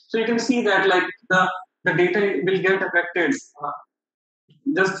 So you can see that like the data will get affected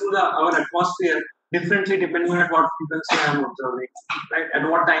just through our atmosphere differently depending on at what frequency I am observing, right? At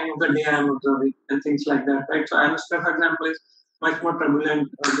what time of the day I am observing, and things like that, right? So atmosphere, for example, is much more turbulent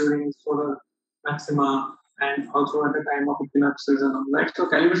during solar maxima and also at the time of equinoxes and all, right? So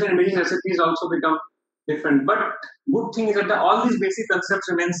calibration imaging recipes also become different. But good thing is that all these basic concepts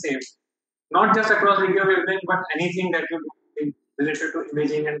remain same, not just across radio wavelength, but anything that you do related to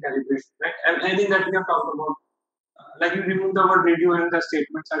imaging and calibration, right? And anything that we have talked about like you remove the word radio and the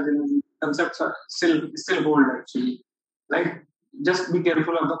statements are generally concepts are still hold actually. Like just be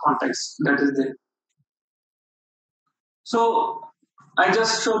careful of the context that is there. So I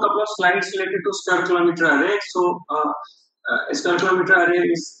just show a couple of slides related to square kilometer array. So a square kilometer array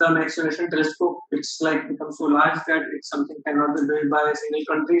is the next generation telescope. It's like become so large that it's something cannot be built by a single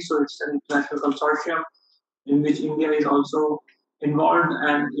country. So it's an international consortium in which India is also involved,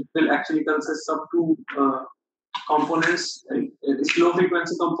 and it will actually consist of two components. This low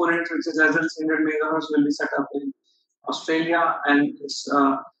frequency component, which is less than 300 megahertz, will be set up in Australia, and this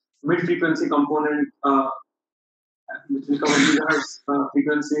mid frequency component, which will cover gigahertz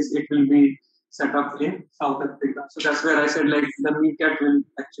frequencies, it will be set up in South Africa. So that's where I said like the MeerKAT will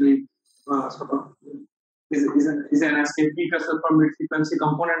actually sort of is an escape precursor for mid frequency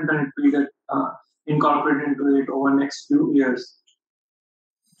component, then it will get incorporated into it over next few years.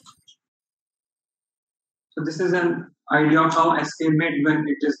 So this is an idea of how SK made when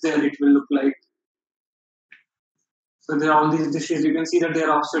it is there, it will look like. So there are all these dishes. You can see that they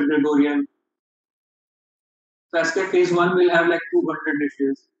are offset Gregorian. So SK phase 1 will have like 200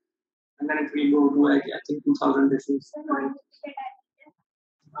 dishes. And then it will go to like, I think 2000 dishes.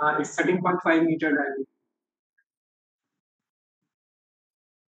 It's 13.5 meter diameter.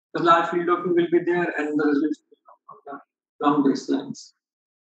 The large field of view will be there and the resolution will come from the long baselines.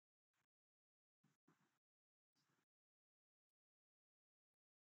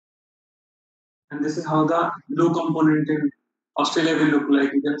 And this is how the low component in Australia will look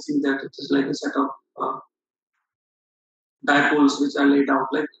like. You can see that it is like a set of dipoles which are laid out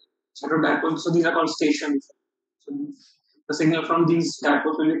like set of dipoles. So these are called stations. So the signal from these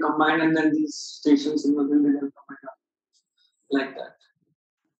dipoles will be combined, and then these station signals will be then combined up like that.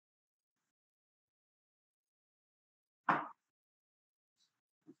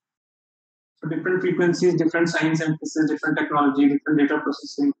 So different frequencies, different science emphasis, different technology, different data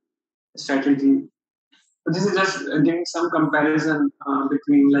processing strategy. So this is just giving some comparison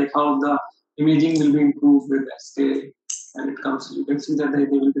between like how the imaging will be improved with SK and it comes. You can see that they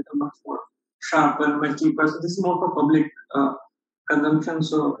will become much more sharper, much cheaper. So this is more for public consumption,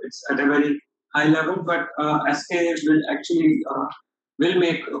 so it's at a very high level. But SK will actually will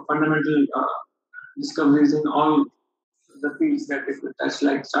make fundamental discoveries in all the fields that it will touch,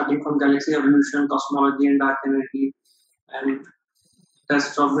 like starting from galaxy evolution, cosmology, and dark energy, and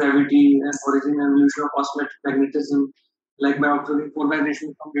tests of gravity and origin and evolution of cosmic magnetism, like by observing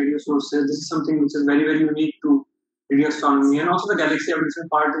polarization from radio sources. This is something which is very, very unique to radio astronomy. And also the galaxy evolution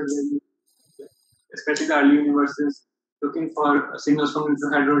part is very, especially the early universes, looking for signals from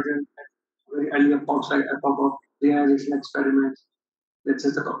hydrogen, very early epochs like epoch of reionization experiments, which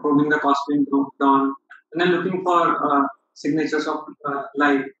is probing the cosmic dawn, and then looking for signatures of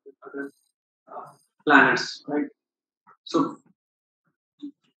life with other planets, right? So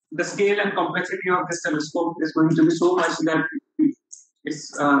the scale and complexity of this telescope is going to be so much that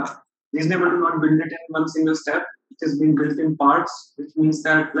it's reasonable to not build it in one single step. It is being built in parts, which means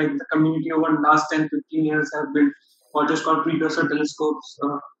that like the community over the last 10, 15 years have built what is called precursor telescopes,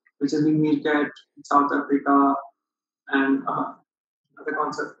 which has been MeerKAT in South Africa and the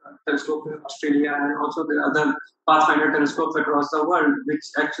concept telescope in Australia, and also the other Pathfinder telescopes across the world, which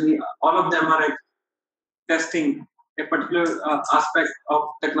actually all of them are testing a particular aspect of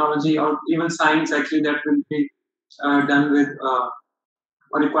technology or even science actually that will be done with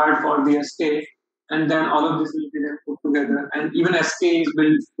or required for the SK, and then all of this will be then put together. And even SK is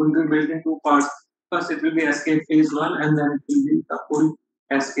going to be built in two parts. First, it will be SK phase one, and then it will be the full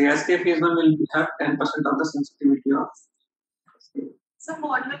SK. SK phase one will have 10% of the sensitivity of SK. So,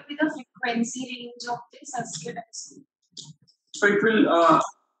 what will be the frequency range of this SK telescope? So it will.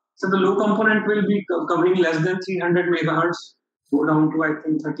 So the low component will be covering less than 300 megahertz, go down to I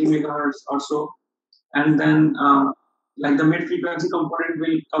think 30 megahertz or so, and then like the mid frequency component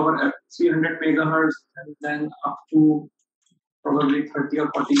will cover at 300 megahertz, and then up to probably 30 or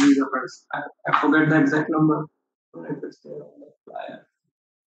 40 gigahertz. I forget the exact number, but it is there on the flyer.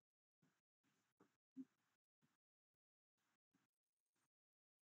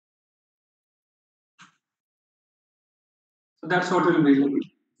 So that's what it will be like.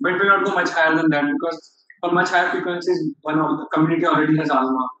 But it will not go much higher than that, because for much higher frequencies, one of the community already has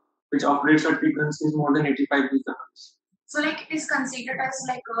ALMA, which operates at frequencies more than 85 gigahertz. So, like, it is considered as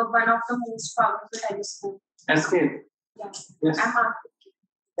like one of the most powerful telescope. SK. Yeah. Yes. I'm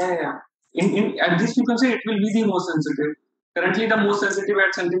Yeah. At this frequency, it will be the most sensitive. Currently, the most sensitive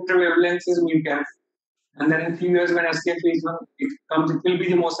at centimeter wavelengths is MeanCat. And then in a few years, when SK phase one it comes, it will be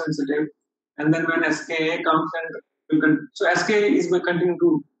the most sensitive. And then when SKA comes, and so SK is going to continue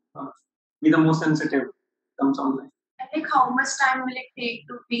to be the most sensitive comes online. I think how much time will it take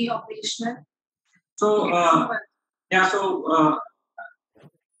to be operational? So I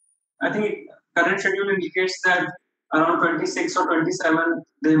think current schedule indicates that around 26 or 27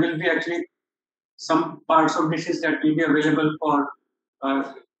 there will be actually some parts of dishes that will be available for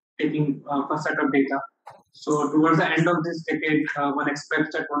taking first set of data. So towards the end of this decade, one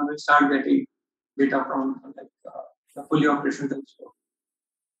expects that one will start getting data from the fully operational telescope.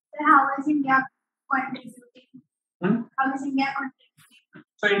 So how is India contributing? How is India contributing?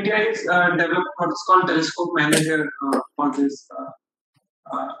 So India is developed what is called telescope manager for this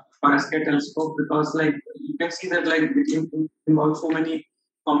for SK telescope, because like you can see that like it involves so many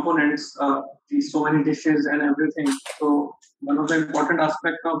components, these so many dishes and everything. So one of the important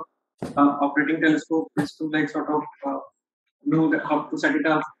aspects of operating telescope is to like sort of know that how to set it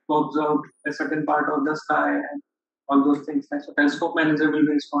up to observe a certain part of the sky and all those things. Like, so telescope manager will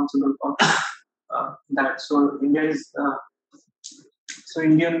be responsible for that. So India is so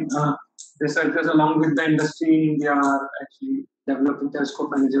Indian researchers along with the industry in India are actually developing telescope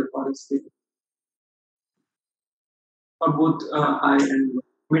manager for its for both high and low,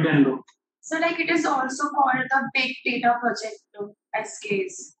 mid and low. So like it is also called the big data project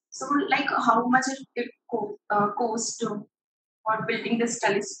SKs. So like how much it cost for building this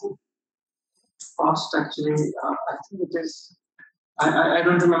telescope? Cost actually, I think it is. I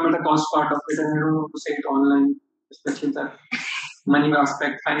don't remember the cost part of it, and I don't know to say it online, especially the money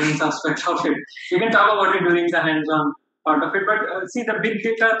aspect, finance aspect of it. You can talk about it during the hands-on part of it, but see the big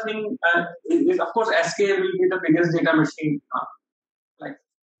data thing is of course SK will be the biggest data machine. Like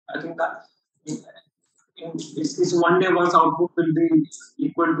I think that this one day once output will be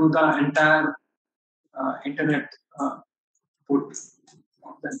equal to the entire internet put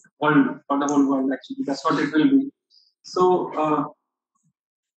of the world for the whole world. Actually, that's what it will be. So,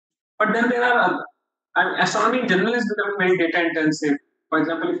 but then there are astronomy in general is becoming very data intensive. For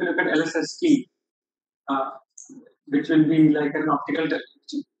example, if you look at LSST, uh, which will be like an optical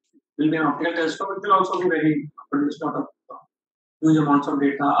will be an optical telescope, it will also be very produce lot of huge amounts of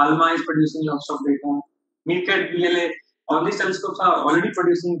data. ALMA is producing lots of data. MeerKAT, BLA, all these telescopes are already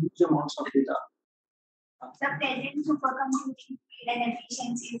producing huge amounts of data. The present supercomputing speed and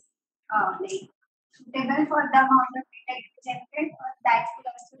efficiency is like suitable for the amount of data generated, or that will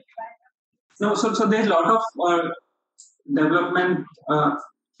also require. No, so there's a lot of development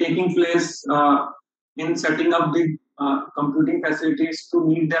taking place in setting up big computing facilities to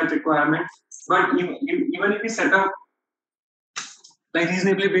meet that requirement. But even if we set up like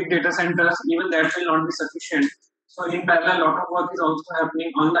reasonably big data centers, even that will not be sufficient. So in parallel, a lot of work is also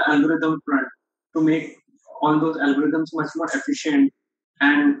happening on the algorithm front to make all those algorithms much more efficient,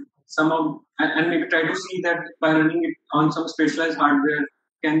 and and maybe try to see that by running it on some specialized hardware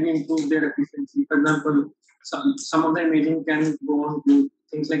can we improve their efficiency. For example, some of the imaging can go on to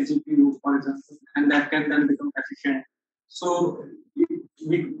things like GPU, for example, and that can then become efficient. So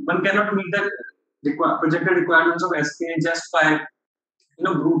one cannot meet the projected requirements of SK just by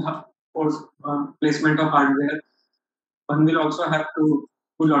brute force placement of hardware. One will also have to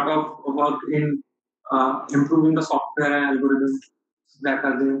do a lot of work in improving the software and algorithms that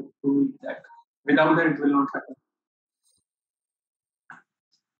are there to meet that. Without that, it will not happen.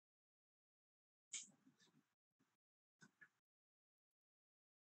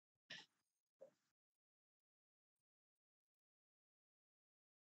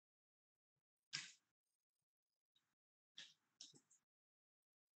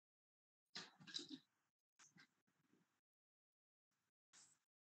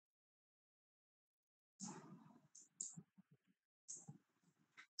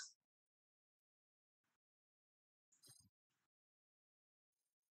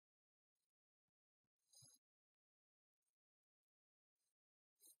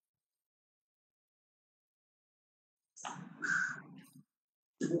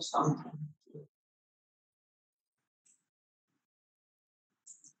 something.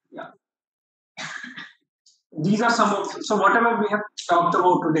 Yeah. These are some of, so whatever we have talked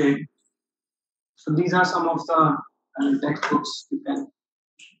about today, so these are some of the textbooks you can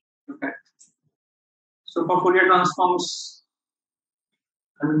look at. So for Fourier transforms,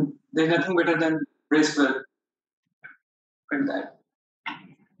 I mean, there's nothing better than Bracewell and that.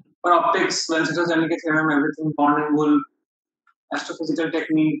 For optics, Well-Sitter's theorem, everything, Bond and Wool, astrophysical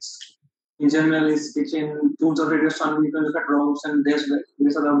techniques, in general is teaching tools of radio astronomy, you can look at Ross and there's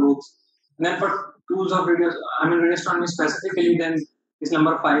other books. And then for tools of radio, I mean radio astronomy specifically, then is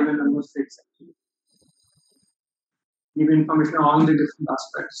number 5 and number 6 actually. Give information on all the different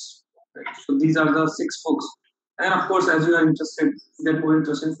aspects. Right? So these are the 6 books. And of course, as you are interested, get more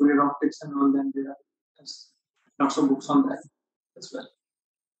interested in Fourier optics and all, then there are lots of books on that as well.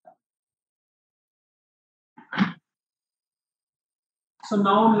 So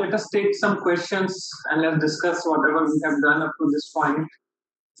now let us take some questions and let's discuss whatever we have done up to this point.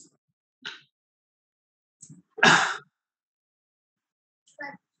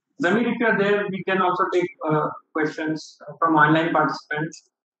 Zamir, if you are there, we can also take questions from online participants.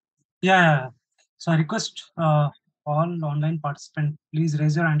 Yeah. So I request all online participants, please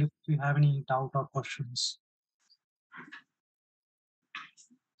raise your hand if you have any doubt or questions.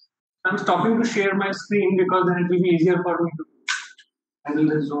 I'm stopping to share my screen because then it will be easier for me to handle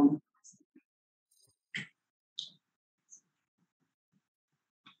the Zoom.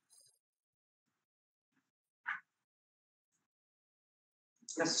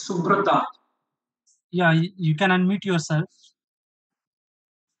 Yes, Subrata. Yeah, you can unmute yourself.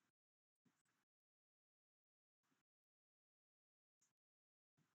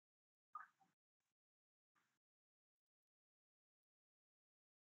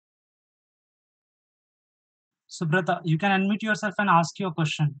 Subrata, you can unmute yourself and ask your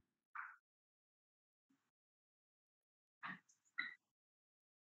question.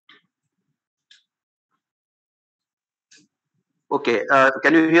 Okay,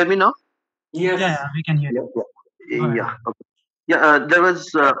 can you hear me now? Yes. Yeah, we can hear you. Yeah. Okay. Yeah, there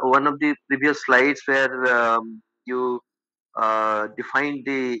was one of the previous slides where you defined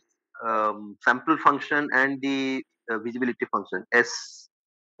the sample function and the visibility function, S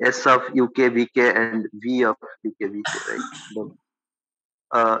of UKVK and V of UKVK,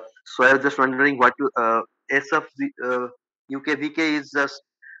 right? So I was just wondering what S of UKVK is just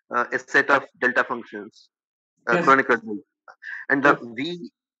a set of delta functions, Yes. chronicle delta. And the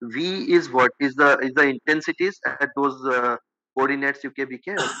V is what is the intensities at those coordinates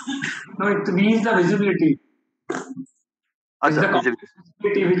UKVK? No, V is the visibility. It's the Visibility.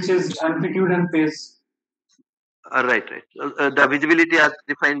 visibility which is amplitude and phase. Right. The visibility as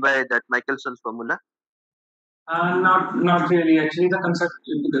defined by that Michelson's formula. Not really. Actually,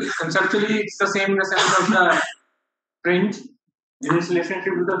 conceptually it's the same in the sense of the fringe in its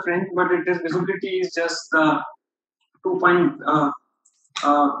relationship with the fringe, but it is visibility is just the 2-point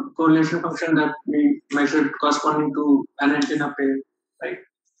correlation function that we measured corresponding to an antenna pair, right?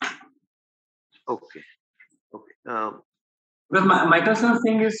 Okay. Because Michelson's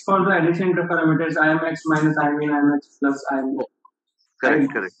thing is for the addition interferometers, IMX minus IMIN, IMX plus IMIN.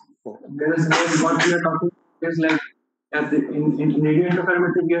 Correct. Whereas what we are talking is like in radio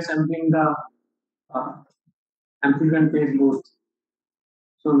interferometry, we are sampling the amplitude and phase both.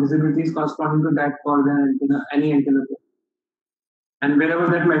 So visibility is corresponding to that for the antenna, any antenna pair. And wherever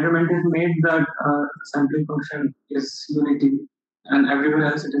that measurement is made, that sampling function is unity, and everywhere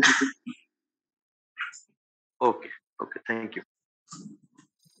else it is unity. Okay, thank you.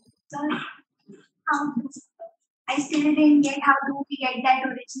 Sir, I still didn't get how do we get that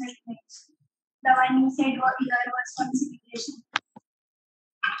original image. The one you said was here was from simulation.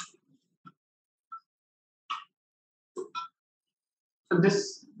 So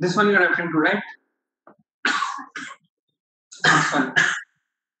this one you're referring to, right? Sorry.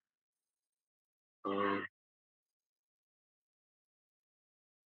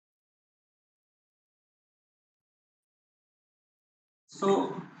 So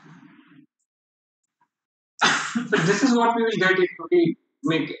this is what we will get if we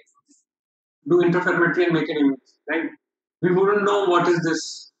do interferometry and make an image, right? We wouldn't know what is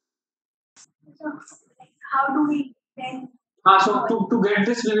this. So, how do we then? So to get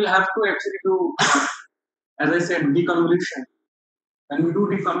this, we will have to actually do, as I said, deconvolution. When we do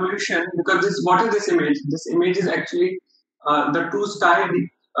deconvolution, because what is this image? This image is actually the two star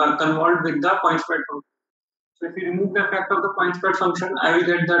convolved with the point spread function. So if you remove the effect of the point spread function, I will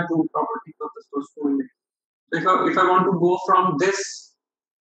get the two properties of the source two image. So if I want to go from this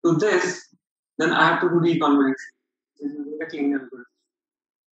to this, then I have to do deconvolution. This is a clean algorithm.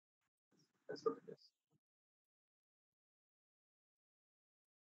 That's what it is.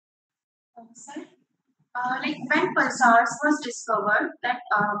 Sir, like when pulsars was discovered, that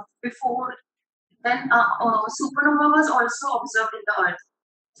before then supernova was also observed in the Earth.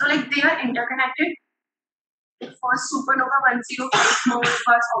 So like they are interconnected. Like first supernova 1054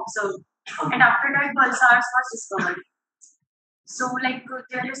 was observed, and after that pulsars was discovered. So like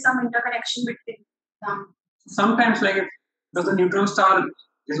there is some interconnection between them. Sometimes, like, because the neutron star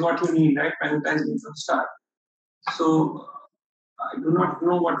is what you need, right? Magnetized neutron star. So I do not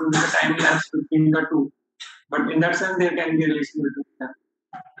know what will be the time lapse between the two, but in that sense, there can be a relation between them.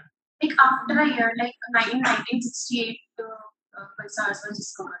 Like after a year, like 1968, pulsars was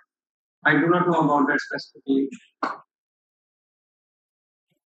discovered. I do not know about that specifically.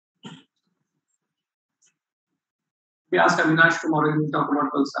 We ask Avinash tomorrow, he will talk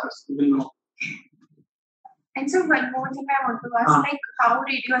about pulsars. We will know. And so one more thing I want to ask, like how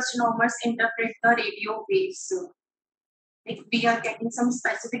radio astronomers interpret the radio waves. Like we are getting some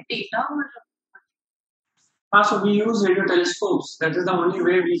specific data or So we use radio telescopes. That is the only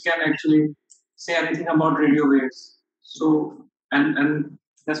way we can actually say anything about radio waves. So and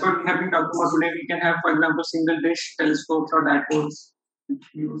that's what we have been talking about today. We can have, for example, single dish telescopes or dipoles which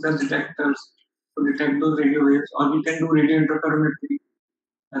we use as detectors to detect those radio waves, or we can do radio interferometry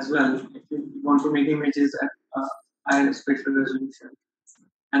as well if you want to make images at higher spatial resolution.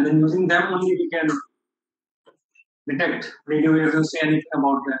 And then using them only we can detect radio waves and say anything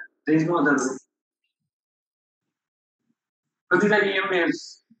about them. There is no other way. Because these are EM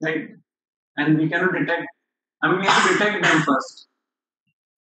waves, right? And we cannot detect, we have to detect them first.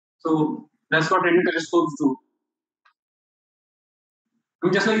 So that's what radio telescopes do.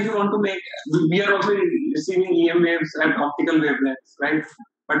 Just like if you want to make, we are also receiving EM waves at optical wavelengths, right?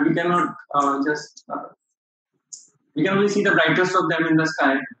 But we cannot we can only see the brightest of them in the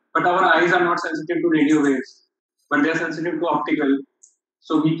sky. But our eyes are not sensitive to radio waves, but they are sensitive to optical.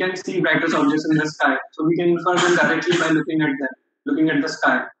 So we can see brightest objects in the sky. So we can infer them directly by looking at them, looking at the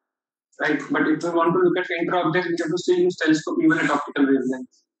sky, right? But if we want to look at fainter objects, we have to still use telescope even at optical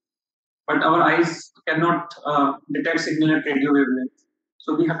wavelengths. But our eyes cannot detect signal at radio wavelengths.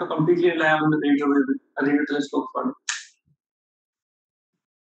 So we have to completely rely on the radio wavelength, a radio telescope for it.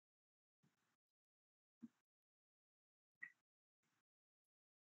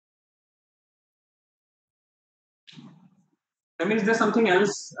 I mean, is there something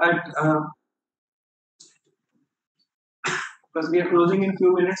else at because we are closing in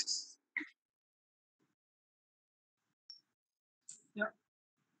few minutes? Yeah,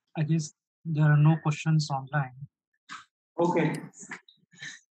 I guess there are no questions online. Okay.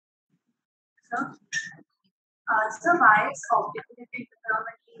 So why is optical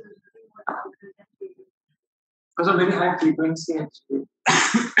interferometry usually more powerful than radio? Because of very high frequency, actually.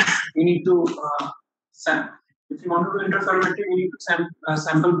 We need to if you want to do interferometry, we need to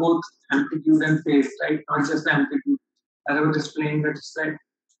sample both amplitude and phase, right? Not just the amplitude. As I was explaining, that it's like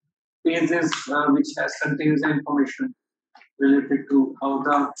phases which contains the information related to how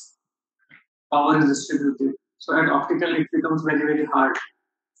the power is distributed. So at optical, it becomes very, very hard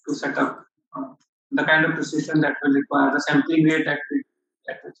to set up the kind of precision that will require the sampling rate at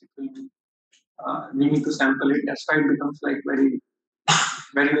which it will be. We need to sample it. That's why it becomes like very,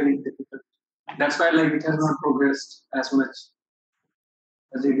 very, very difficult. That's why like it has not progressed as much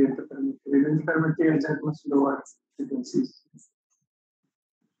as radio interferometry. Radio interferometry has that much lower frequencies.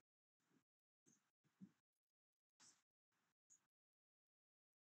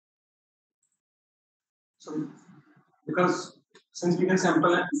 So because since we can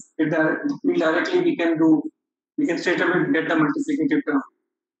sample it directly, we can straight away get the multiplicative term.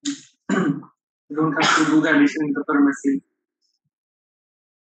 You don't have to do the addition interferometry.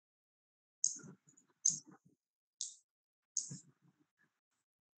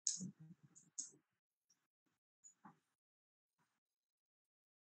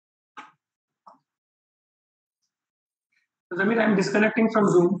 So Zamir, I'm disconnecting from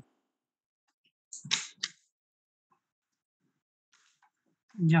Zoom.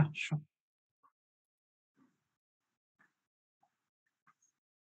 Yeah, sure.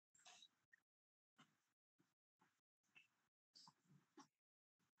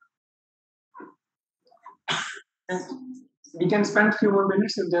 We can spend few more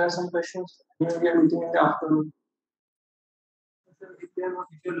minutes if there are some questions. We are meeting in the afternoon. If you're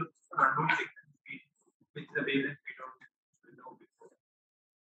looking for unknown frequency, which is a wavelength we don't know before,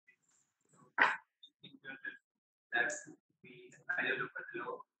 that we either look at the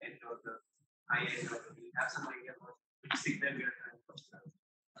low end or the high end, or we have some idea about which signal we are trying to observe.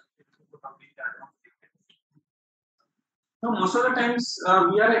 It's a completely unknown frequency. No, most of the times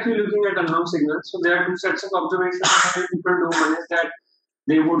we are actually looking at unknown signals. So there are two sets of observations that people do. One is that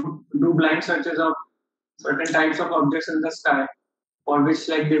they would do blind searches of certain types of objects in the sky, for which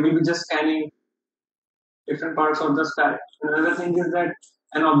like they will be just scanning different parts of the sky. Another thing is that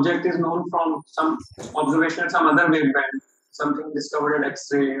an object is known from some observation at some other waveband, something discovered at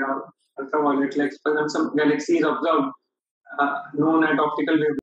X-ray or ultraviolet, like for example, some galaxy is observed known at optical wavelength.